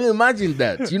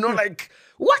that? Like,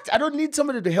 what? I don't need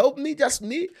somebody to help me, just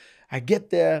me. I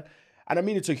get there. And I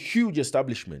mean, it's a huge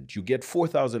establishment. You get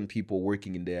 4,000 people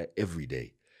working in there every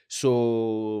day.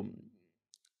 So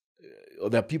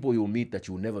there are people you'll meet that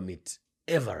you'll never meet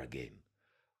ever again.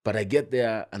 But I get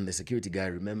there and the security guy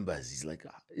remembers. He's like,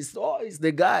 it's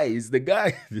the guy.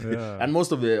 Yeah. And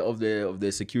most of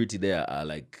the security there are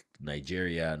like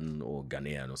Nigerian or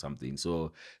Ghanaian or something.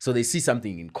 So they see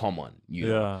something in common.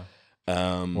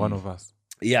 One of us.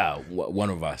 Yeah, one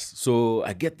of us. So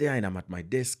I get there and I'm at my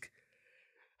desk.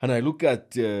 And I look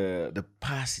at the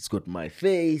pass. It's got my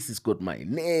face. It's got my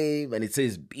name. And it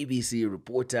says BBC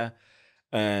reporter.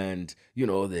 And,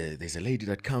 there's a lady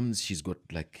that comes. She's got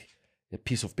like a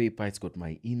piece of paper. It's got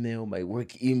my email, my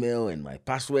work email, and my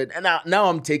password. And now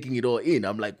I'm taking it all in.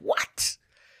 I'm like, what?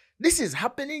 this is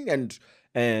happening,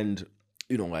 and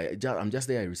you know, I'm just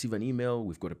there. I receive an email.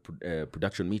 We've got a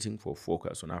production meeting for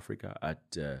Focus on Africa at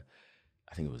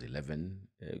I think it was 11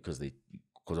 because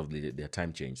of their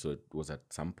time change. So it was at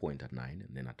some point at 9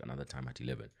 and then at another time at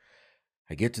 11.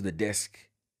 I get to the desk.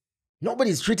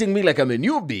 Nobody's treating me like I'm a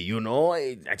newbie, you know.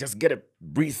 I just get a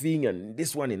briefing and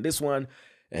this one and this one.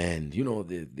 And, you know,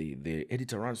 the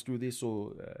editor runs through this.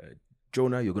 So,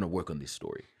 Jonah, you're going to work on this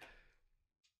story.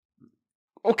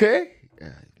 Okay.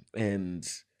 And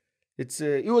it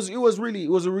was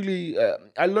a really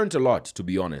I learned a lot, to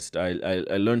be honest. I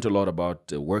learned a lot about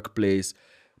the workplace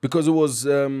because it was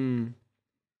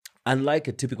unlike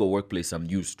a typical workplace I'm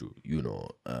used to, you know.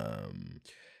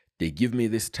 They give me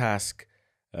this task,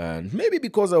 and maybe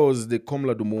because I was the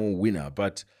Komlar Dumor winner,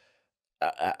 but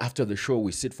after the show,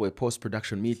 we sit for a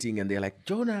post-production meeting, and they're like,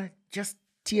 Jonah, just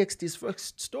TX this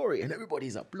first story, and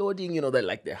everybody's applauding, you know,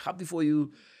 they're happy for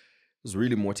you. It was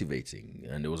really motivating,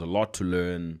 and there was a lot to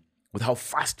learn with how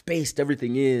fast-paced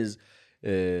everything is.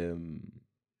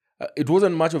 It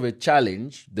wasn't much of a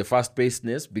challenge, the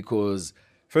fast-pacedness, because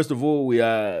first of all, we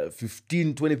are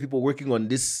 15, 20 people working on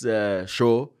this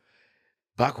show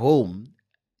back home.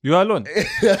 You are alone.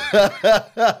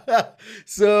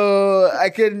 So I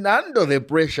can handle the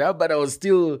pressure, but I was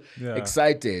still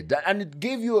excited. And it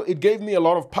gave me a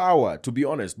lot of power, to be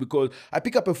honest, because I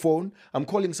pick up a phone, I'm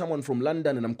calling someone from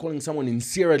London and I'm calling someone in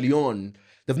Sierra Leone.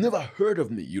 They've never heard of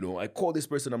me, you know. I call this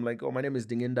person, I'm like, oh, my name is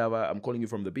Dingindaba. I'm calling you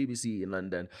from the BBC in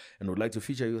London and would like to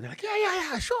feature you. They're like,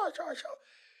 yeah, sure.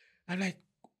 I'm like,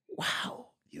 wow,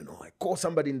 you know, I call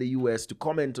somebody in the US to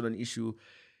comment on an issue.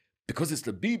 Because it's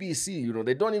the BBC, you know,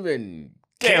 they don't even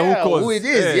care who it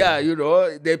is. Yeah, you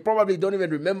know, they probably don't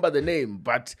even remember the name,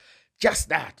 but just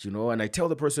that, you know. And I tell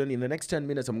the person, in the next 10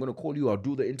 minutes, I'm going to call you. I'll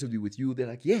do the interview with you. They're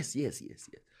like, yes. Those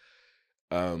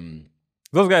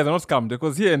guys are not scammed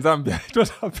because here in Zambia, it was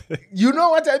happening. You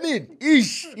know what I mean?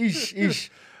 Ish. In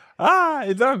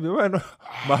Zambia, man,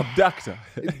 my abductor.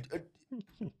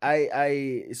 I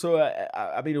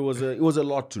mean, it was a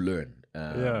lot to learn.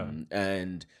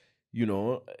 And you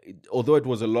know, although it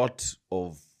was a lot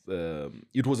of,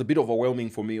 it was a bit overwhelming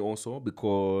for me also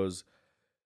because,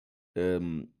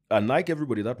 unlike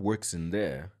everybody that works in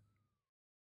there,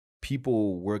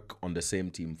 people work on the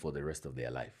same team for the rest of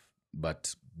their life.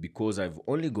 But because I've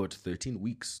only got 13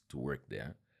 weeks to work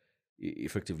there,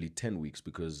 effectively 10 weeks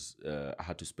because I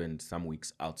had to spend some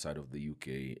weeks outside of the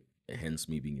UK, hence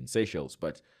me being in Seychelles.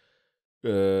 But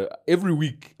every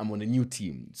week I'm on a new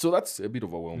team. So that's a bit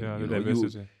overwhelming. Yeah, you the know,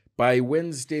 diversity. By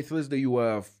Wednesday, Thursday, you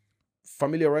are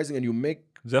familiarizing and you make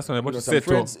just when about to some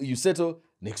settle. friends. You settle.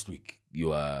 Next week,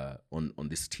 you are on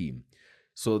this team.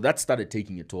 So that started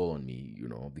taking a toll on me, you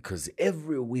know, because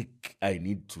every week I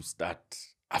need to start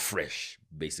afresh,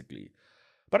 basically.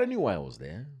 But I knew why I was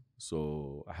there,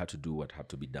 so I had to do what had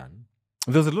to be done.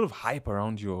 There's a lot of hype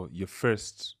around your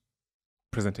first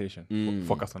presentation,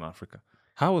 Focus on Africa.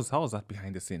 How was that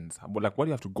behind the scenes? Like, what do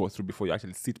you have to go through before you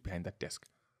actually sit behind that desk?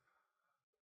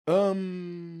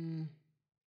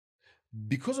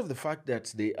 Because of the fact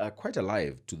that they are quite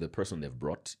alive to the person they've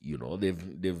brought, you know,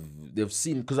 they've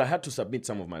seen, because I had to submit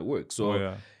some of my work,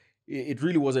 so it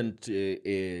really wasn't.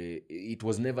 It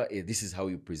was never a "this is how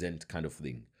you present" kind of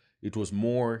thing. It was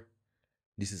more,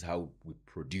 "this is how we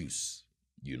produce."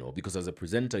 You know, because as a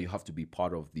presenter, you have to be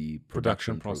part of the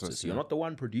production process. You're not the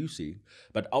one producing,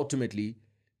 but ultimately,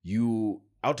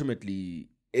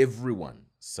 everyone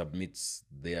submits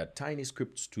their tiny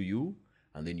scripts to you,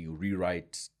 and then you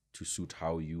rewrite to suit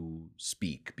how you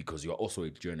speak, because you're also a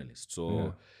journalist.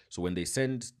 So when they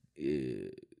send,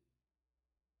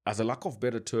 as a lack of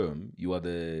better term, you are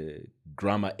the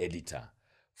grammar editor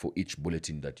for each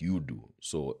bulletin that you do.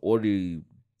 So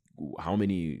how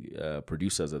many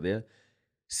producers are there,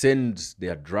 send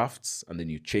their drafts, and then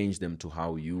you change them to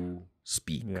how you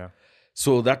speak. Yeah.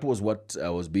 So that was what I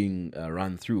was being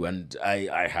run through, and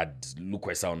I had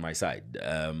Lukwesa on my side.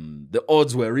 The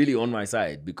odds were really on my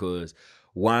side because,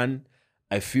 one,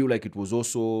 I feel like it was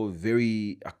also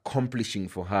very accomplishing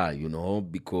for her, you know,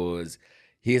 because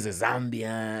he's a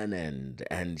Zambian,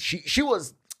 and she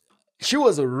was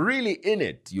really in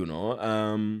it, you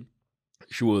know.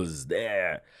 She was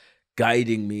there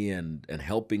guiding me and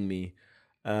helping me.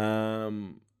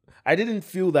 I didn't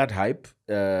feel that hype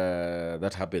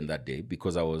that happened that day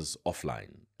because I was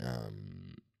offline.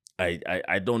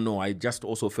 I don't know. I just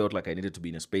also felt like I needed to be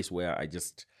in a space where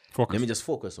let me just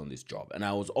focus on this job. And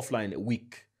I was offline a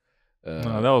week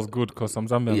No, that was good because some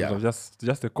Zambians Yeah. would have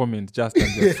just a comment, and just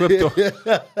swept off,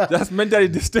 just mentally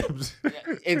disturbed.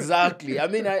 Exactly. I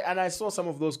mean, I saw some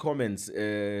of those comments.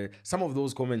 Some of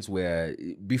those comments were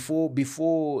before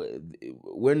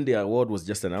when the award was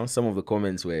just announced. Some of the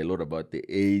comments were a lot about the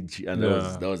age, and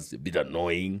that was a bit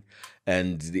annoying.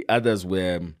 And the others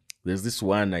were. There's this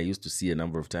one I used to see a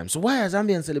number of times. So why are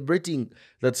Zambians celebrating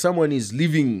that someone is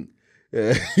leaving?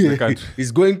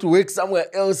 Is going to work somewhere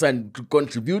else and to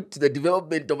contribute to the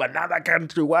development of another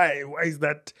country. Why is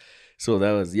that? So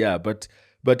that was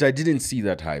but I didn't see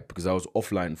that hype because I was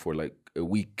offline for like a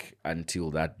week until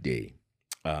that day.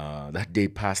 That day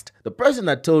passed. The person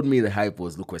that told me the hype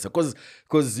was Lukwesa because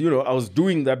I was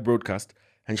doing that broadcast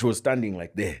and she was standing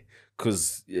like there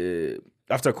because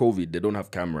after COVID they don't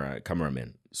have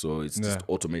cameramen, so it's just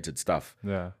automated stuff.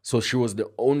 Yeah. So she was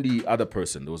the only other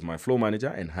person. There was my floor manager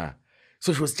and her.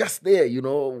 So she was just there,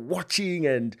 watching,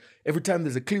 and every time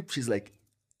there's a clip, she's like,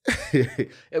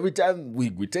 every time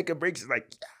we take a break, she's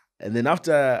like, yeah. And then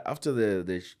after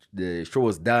the show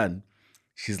was done,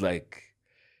 she's like,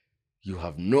 you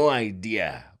have no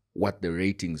idea what the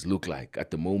ratings look like at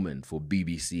the moment for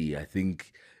BBC. I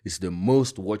think it's the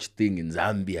most watched thing in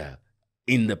Zambia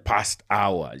in the past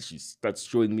hour. She starts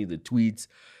showing me the tweets.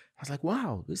 I was like,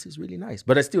 wow, this is really nice.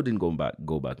 But I still didn't go back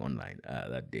online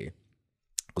that day.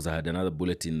 Because I had another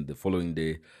bulletin the following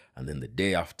day, and then the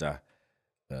day after,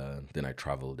 then I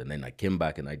traveled, and then I came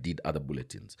back and I did other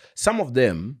bulletins. Some of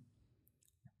them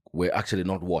were actually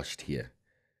not watched here.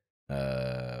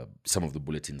 Some of the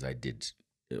bulletins I did.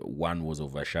 One was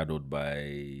overshadowed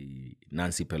by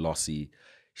Nancy Pelosi.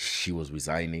 She was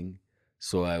resigning.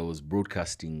 So I was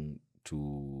broadcasting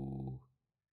to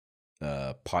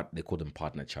they call them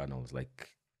partner channels, like,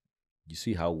 you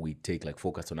see how we take like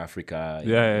Focus on Africa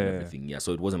and everything. Yeah,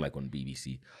 so it wasn't like on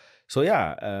BBC. So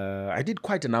I did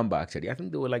quite a number actually. I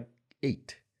think there were like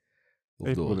 8 of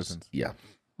those. Bulletins. Yeah.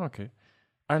 Okay.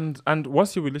 And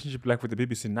what's your relationship like with the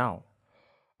BBC now?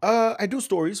 I do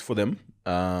stories for them.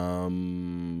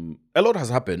 A lot has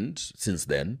happened since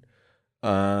then.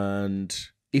 And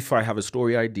if I have a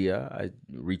story idea, I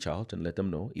reach out and let them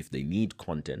know. If they need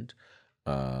content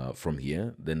from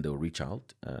here, then they'll reach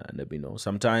out and let me know.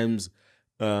 Sometimes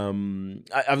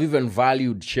I've even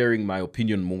valued sharing my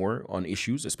opinion more on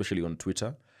issues, especially on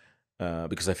Twitter,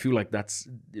 because I feel like that's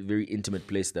a very intimate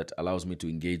place that allows me to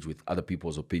engage with other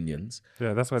people's opinions.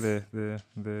 Yeah, that's why the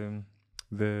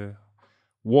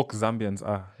woke Zambians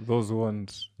are those who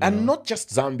want, and not just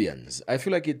Zambians. I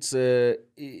feel like it's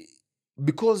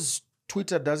because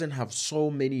Twitter doesn't have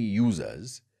so many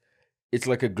users. It's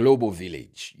like a global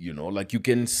village, like you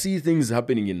can see things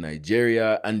happening in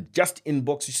Nigeria and just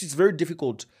inbox. You see, it's very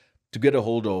difficult to get a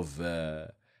hold of. I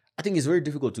think it's very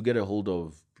difficult to get a hold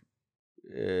of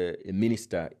a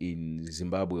minister in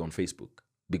Zimbabwe on Facebook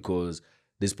because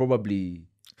there's probably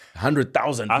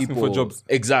 100,000 people asking for jobs.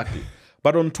 Exactly.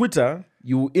 But on Twitter,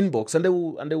 you inbox and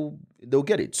they'll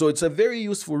get it. So it's a very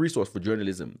useful resource for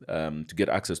journalism to get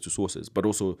access to sources, but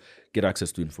also get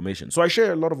access to information. So I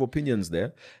share a lot of opinions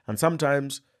there, and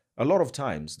sometimes, a lot of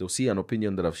times, they'll see an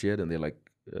opinion that I've shared and they're like,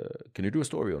 "Can you do a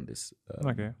story on this?"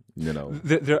 Okay.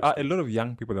 There are a lot of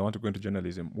young people that want to go into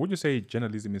journalism. Would you say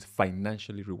journalism is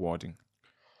financially rewarding?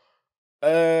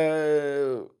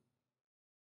 I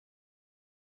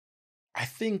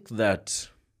think that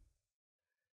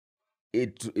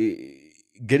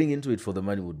getting into it for the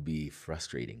money would be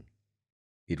frustrating.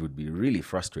 It would be really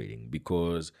frustrating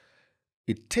because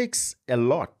it takes a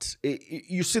lot.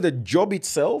 You see, the job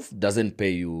itself doesn't pay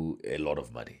you a lot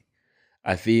of money.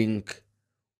 I think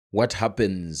what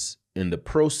happens in the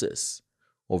process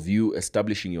of you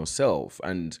establishing yourself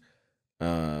and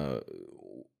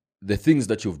the things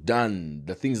that you've done,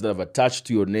 the things that have attached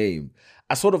to your name,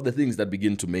 are sort of the things that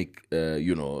begin to make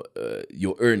your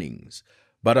earnings.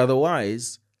 But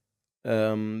otherwise,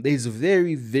 there's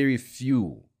very, very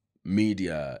few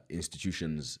media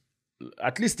institutions,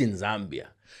 at least in Zambia.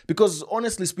 Because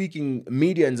honestly speaking,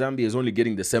 media in Zambia is only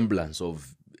getting the semblance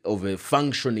of a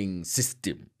functioning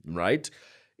system, right?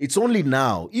 It's only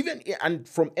now, and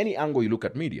from any angle you look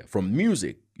at media, from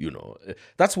music,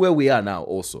 that's where we are now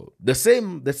also. The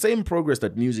same progress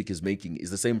that music is making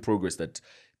is the same progress that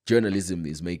journalism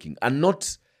is making, and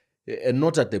not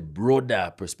at the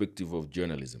broader perspective of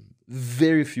journalism.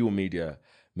 Very few media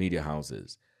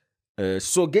houses.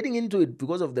 So getting into it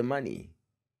because of the money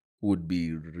would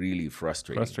be really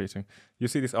frustrating. You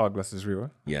see this hourglass is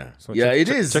real, Yeah. So it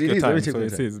is. Check it your is. time. Let me check So my it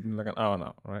time. says like an hour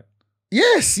now, right?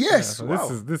 Yes. So Wow.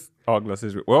 this hourglass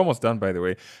is real. We're almost done, by the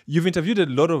way. You've interviewed a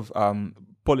lot of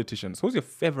politicians. Who's your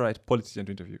favorite politician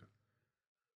to interview?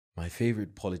 My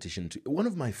favorite politician. One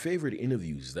of my favorite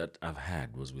interviews that I've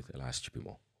had was with Elias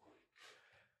Chipimo.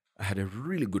 I had a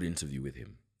really good interview with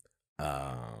him.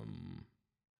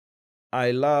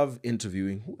 I love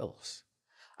interviewing. Who else?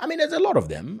 I mean, there's a lot of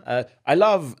them. I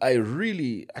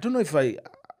don't know if I,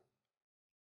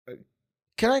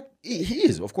 can I, he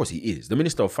is, of course he is, the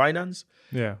Minister of Finance.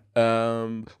 Yeah.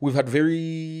 We've had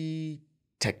very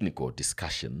technical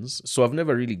discussions, so I've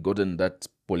never really gotten that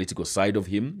political side of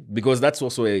him, because that's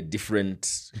also a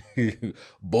different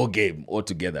ball game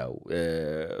altogether,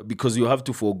 because you have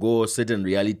to forego certain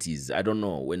realities. I don't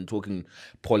know, when talking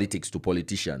politics to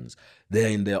politicians, they're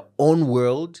in their own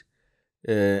world,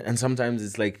 and sometimes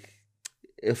it's like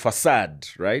a facade,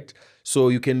 right? So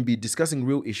you can be discussing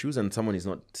real issues and someone is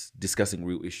not discussing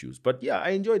real issues. But yeah,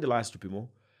 I enjoyed the last Tupimo.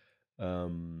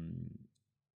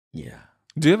 Yeah.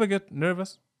 Do you ever get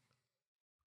nervous?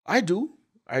 I do.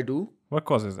 What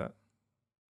causes that?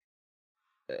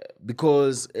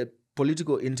 Because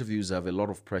political interviews have a lot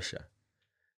of pressure.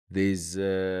 There's,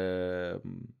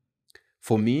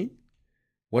 for me,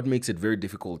 what makes it very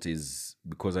difficult is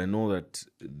because I know that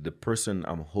the person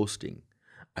I'm hosting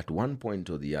at one point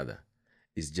or the other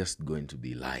is just going to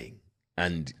be lying.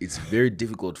 And it's very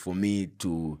difficult for me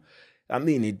to,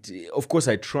 of course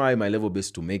I try my level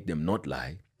best to make them not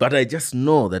lie, but I just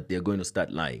know that they're going to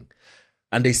start lying.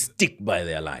 And they stick by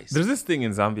their lies. There's this thing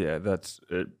in Zambia that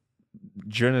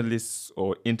journalists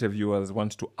or interviewers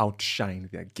want to outshine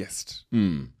their guest.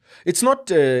 It's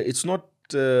not,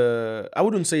 I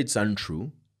wouldn't say it's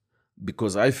untrue,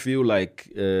 because I feel like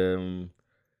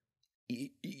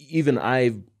even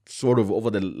I've sort of over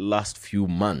the last few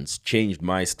months changed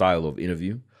my style of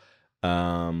interview.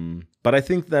 But I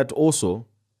think that also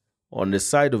on the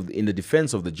side of, in the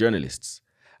defense of the journalists,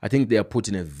 I think they are put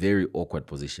in a very awkward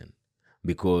position.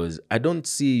 Because I don't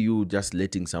see you just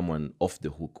letting someone off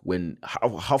the hook when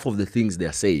half of the things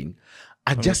they're saying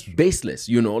are just baseless.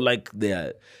 You know, like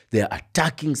they're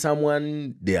attacking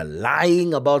someone, they're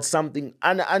lying about something.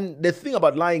 And the thing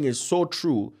about lying is so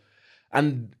true.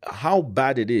 And how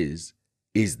bad it is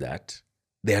that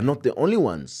they are not the only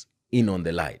ones in on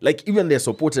the lie. Like even their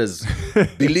supporters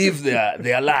believe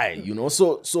they are lying, you know.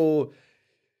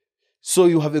 So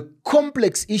you have a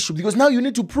complex issue, because now you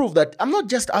need to prove that I'm not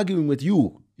just arguing with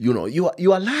you. You know,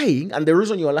 you are lying, and the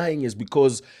reason you are lying is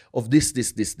because of this.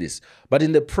 But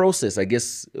in the process, I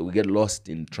guess we get lost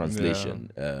in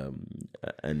translation,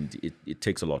 and it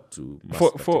takes a lot to master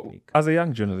that technique. As a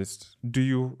young journalist, do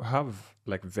you have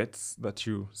like vets that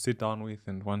you sit down with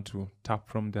and want to tap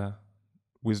from their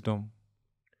wisdom?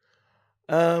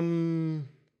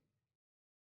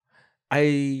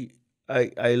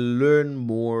 I learn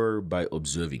more by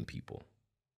observing people.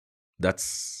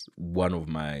 That's one of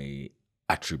my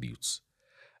attributes.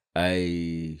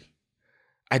 I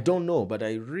don't know, but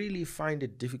I really find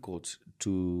it difficult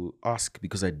to ask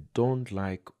because I don't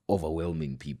like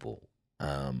overwhelming people.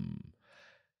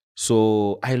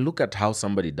 So I look at how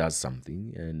somebody does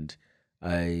something and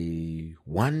I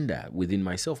wonder within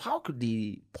myself, how could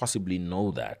he possibly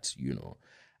know that, you know?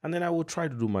 And then I will try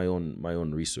to do my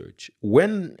own research.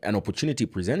 When an opportunity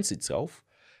presents itself,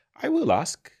 I will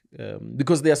ask,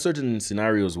 because there are certain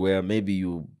scenarios where maybe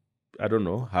you, I don't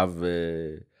know, have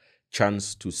a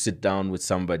chance to sit down with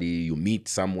somebody, you meet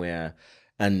somewhere,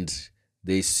 and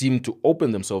they seem to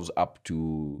open themselves up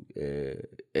to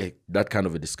that kind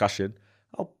of a discussion.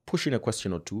 I'll push in a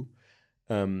question or two.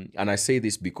 And I say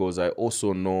this because I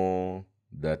also know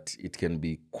that it can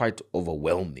be quite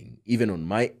overwhelming, even on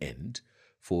my end,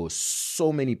 for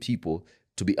so many people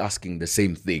to be asking the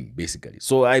same thing, basically.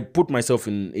 So I put myself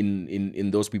in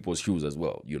those people's shoes as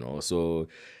well, you know. So,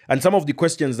 and some of the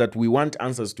questions that we want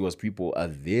answers to as people are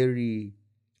very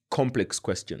complex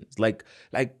questions. Like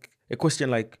a question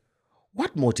like,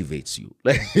 what motivates you?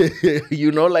 Like,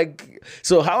 you know, like,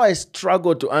 so how I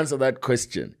struggle to answer that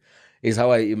question is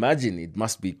how I imagine it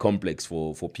must be complex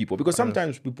for people, because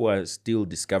sometimes people are still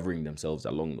discovering themselves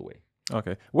along the way.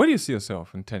 Okay. Where do you see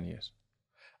yourself in 10 years?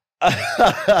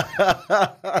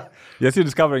 You're still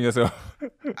discovering yourself.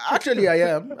 Actually, I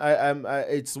am.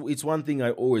 It's one thing I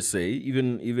always say,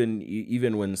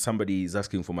 even when somebody is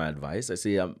asking for my advice, I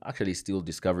say I'm actually still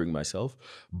discovering myself.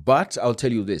 But I'll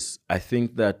tell you this: I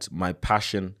think that my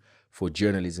passion for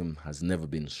journalism has never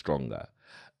been stronger.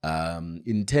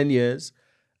 In 10 years,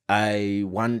 I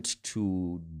want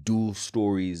to do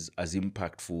stories as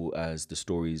impactful as the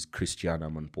stories Christiana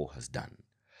Manpo has done.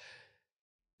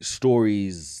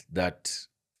 Stories that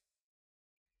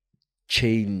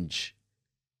change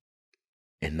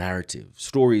a narrative,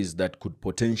 stories that could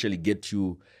potentially get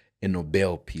you a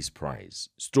Nobel Peace Prize,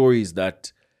 stories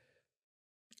that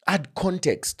add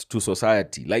context to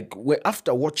society. Like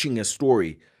after watching a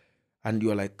story and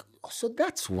you're like, oh, so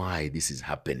that's why this is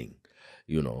happening,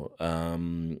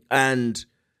 and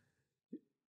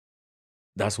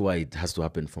that's why it has to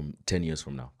happen from 10 years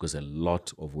from now, because a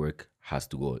lot of work has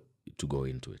to go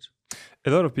into it.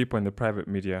 A lot of people in the private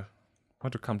media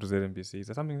want to come to ZNBC. Is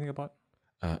there something to think about?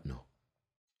 No.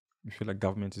 You feel like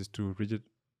government is too rigid?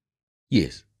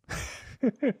 Yes.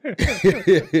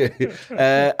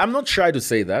 I'm not shy to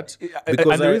say that.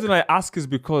 Because the reason I ask is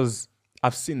because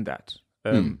I've seen that.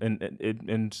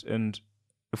 And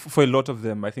for a lot of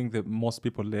them, I think that most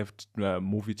people left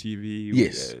movie TV,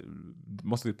 yes,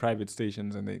 most of the private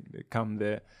stations, and they come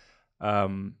there.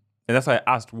 And that's why I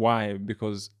asked why,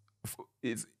 because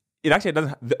it actually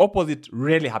doesn't. The opposite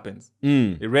rarely happens.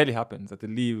 It rarely happens that they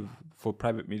leave for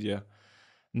private media.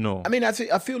 No. I mean, I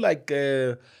feel like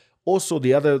also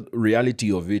the other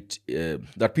reality of it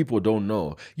that people don't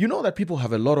know. You know that people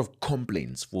have a lot of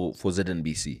complaints for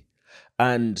ZNBC.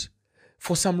 And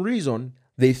for some reason,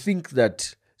 they think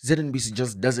that ZNBC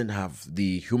just doesn't have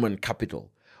the human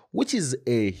capital, which is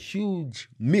a huge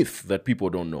myth that people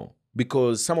don't know,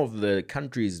 because some of the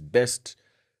country's best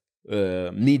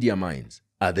media minds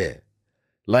are there.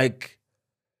 But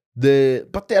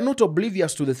they are not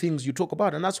oblivious to the things you talk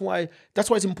about. And that's why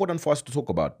it's important for us to talk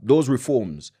about. Those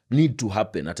reforms need to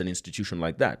happen at an institution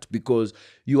like that, because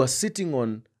you are sitting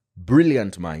on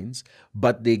brilliant minds,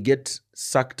 but they get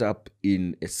sucked up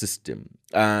in a system.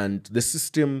 And the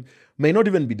system may not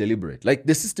even be deliberate. Like,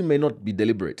 the system may not be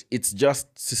deliberate. It's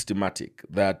just systematic.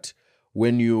 That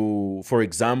when you, for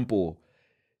example,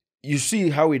 you see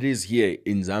how it is here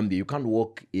in Zambia, you can't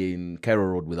walk in Cairo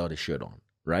Road without a shirt on,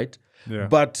 right? Yeah.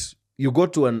 But you go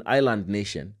to an island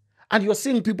nation and you're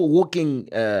seeing people walking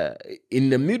in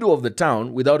the middle of the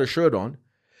town without a shirt on,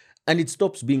 and it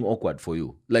stops being awkward for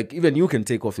you. Like, even you can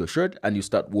take off your shirt and you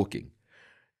start walking.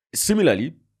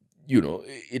 Similarly,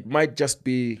 it might just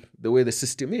be the way the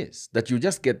system is, that you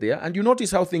just get there and you notice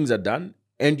how things are done,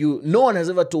 and no one has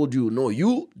ever told you, no,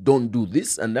 you don't do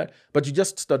this and that, but you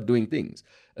just start doing things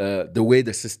the way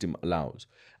the system allows.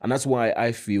 And that's why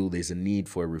I feel there's a need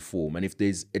for a reform. And if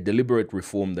there's a deliberate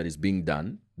reform that is being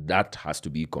done, that has to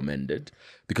be commended,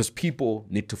 because people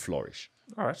need to flourish.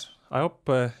 All right. I hope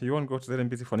you won't go to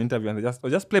ZNBC for an interview and they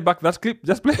just play back that clip.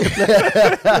 Just play.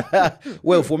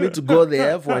 Well, for me to go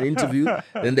there for an interview,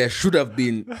 then there should have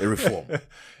been a reform.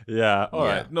 Yeah. All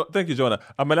right. No, thank you, Jonah.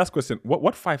 My last question.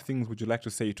 What 5 things would you like to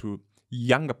say to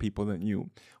younger people than you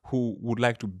who would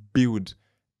like to build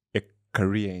a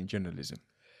career in journalism?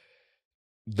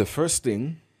 The first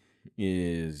thing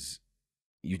is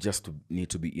you just need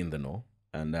to be in the know.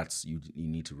 And that's you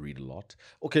need to read a lot.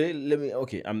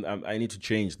 I need to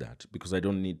change that, because I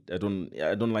don't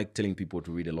like telling people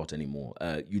to read a lot anymore.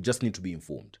 You just need to be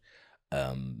informed.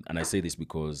 And I say this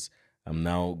because I'm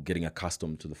now getting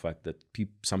accustomed to the fact that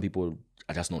some people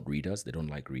are just not readers. They don't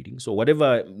like reading. So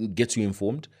whatever gets you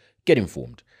informed, get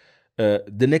informed.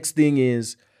 The next thing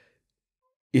is,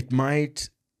 it might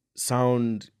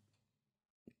sound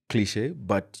cliche,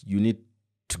 but you need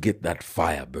to get that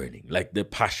fire burning, like the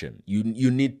passion.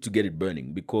 You need to get it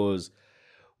burning, because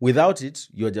without it,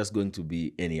 you're just going to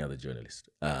be any other journalist.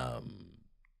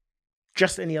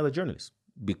 Just any other journalist.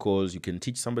 Because you can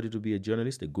teach somebody to be a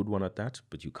journalist, a good one at that,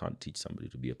 but you can't teach somebody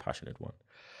to be a passionate one.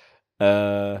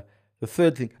 The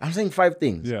third thing, I'm saying 5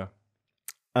 things. Yeah.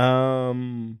 I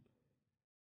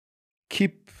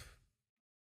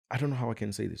don't know how I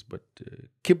can say this, but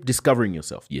keep discovering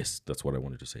yourself. Yes, that's what I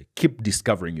wanted to say. Keep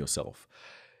discovering yourself.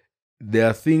 There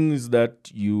are things that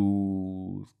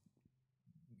you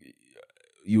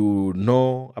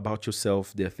know about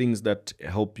yourself. There are things that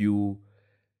help you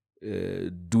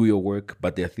do your work,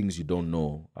 but there are things you don't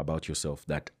know about yourself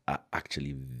that are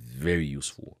actually very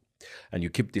useful. And you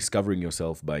keep discovering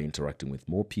yourself by interacting with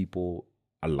more people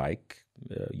alike,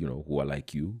 who are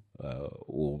like you,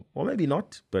 or maybe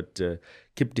not, but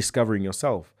keep discovering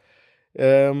yourself.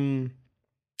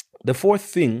 The fourth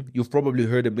thing you've probably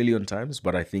heard a million times,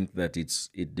 but I think that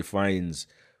it defines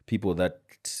people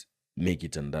that make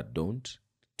it and that don't,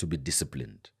 to be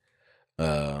disciplined.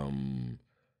 And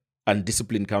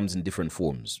discipline comes in different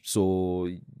forms. So,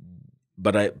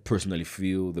 but I personally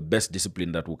feel the best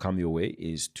discipline that will come your way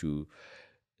is to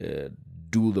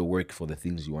do the work for the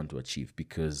things you want to achieve,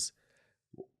 because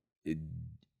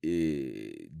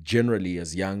generally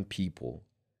as young people,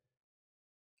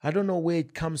 I don't know where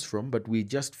it comes from, but we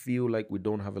just feel like we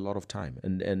don't have a lot of time.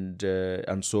 And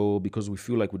so because we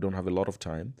feel like we don't have a lot of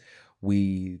time,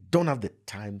 we don't have the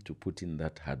time to put in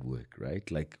that hard work,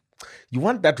 right? Like, you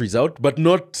want that result, but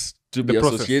not to be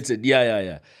associated.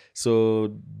 Yeah.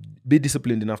 So be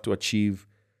disciplined enough to achieve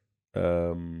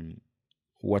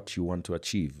what you want to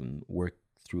achieve and work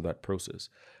through that process.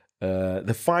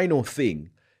 The final thing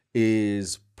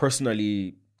is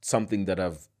personally something that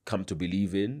I've come to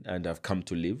believe in and I've come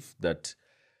to live, that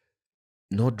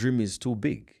no dream is too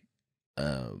big.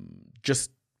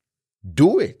 Just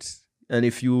do it. And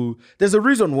if there's a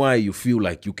reason why you feel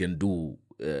like you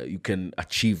can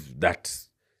achieve that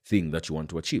thing that you want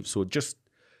to achieve. So just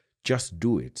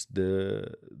do it.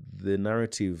 The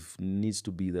narrative needs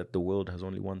to be that the world has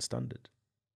only one standard.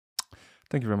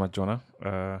 Thank you very much, Jonah.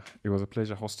 It was a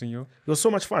pleasure hosting you. It was so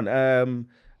much fun.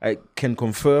 I can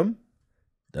confirm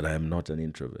that I am not an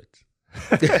introvert.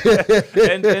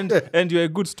 and you're a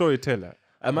good storyteller.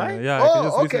 Am I? Yeah.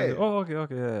 Oh, okay.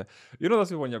 Okay. Yeah. You know,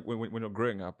 that's when you're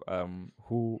growing up,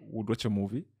 who would watch a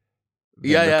movie?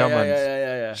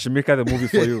 Yeah. Shimika the movie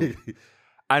for you,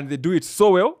 and they do it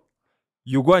so well.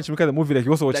 You go and Shimika the movie like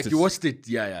you also watched it. Like you watched it.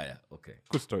 Yeah. Okay.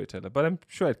 Good storyteller, but I'm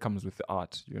sure it comes with the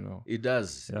art. You know. It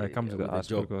does. Yeah, it comes with the art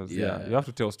because you have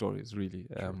to tell stories really.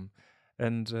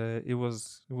 And it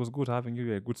was good having you.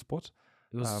 You're a good spot.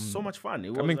 It was so much fun.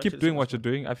 Keep doing what you're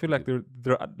doing. I feel like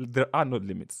there are no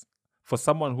limits. For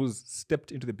someone who's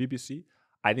stepped into the BBC,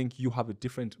 I think you have a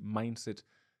different mindset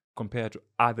compared to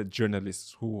other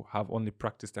journalists who have only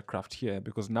practiced their craft here,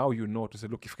 because now you know to say,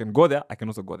 look, if I can go there, I can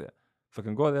also go there. If I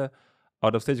can go there,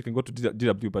 out of stage, you can go to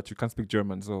DW, but you can't speak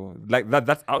German. So like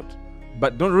that's out.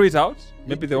 But don't rule it out.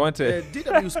 Maybe they want to...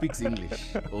 DW speaks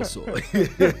English also.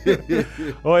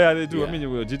 Oh, yeah, they do. Yeah. I mean,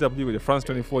 with GW, with the France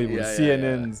 24, with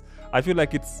CNNs. Yeah. I feel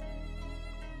like it's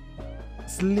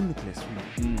limitless,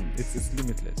 really. It's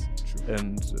limitless. True.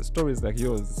 And stories like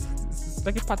yours, it's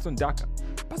like a Patson Daka.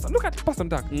 Look at Patson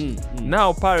Daka.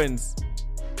 Now parents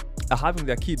are having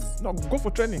their kids go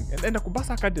for training and end up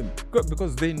Kubasa Academy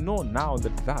because they know now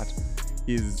that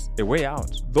is a way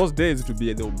out. Those days it would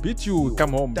be they'll beat you,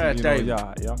 come home.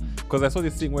 Because I saw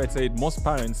this thing where it said most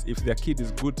parents, if their kid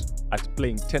is good at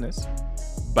playing tennis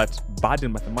but bad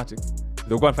in mathematics,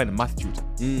 they'll go and find a math tutor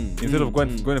instead of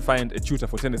going to find a tutor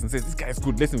for tennis and say, this guy is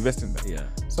good, let's invest in that. Yeah.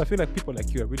 So I feel like people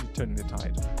like you are really turning the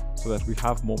tide so that we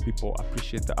have more people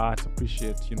appreciate the art,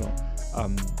 appreciate,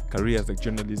 careers like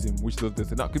journalism, which those days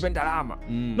say,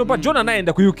 no, but Jonah and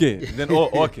I UK. Then,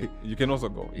 okay, you can also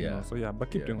go. Yeah. So but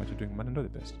keep doing what you're doing, man, and do the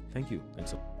best. Thank you.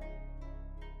 Thanks so much.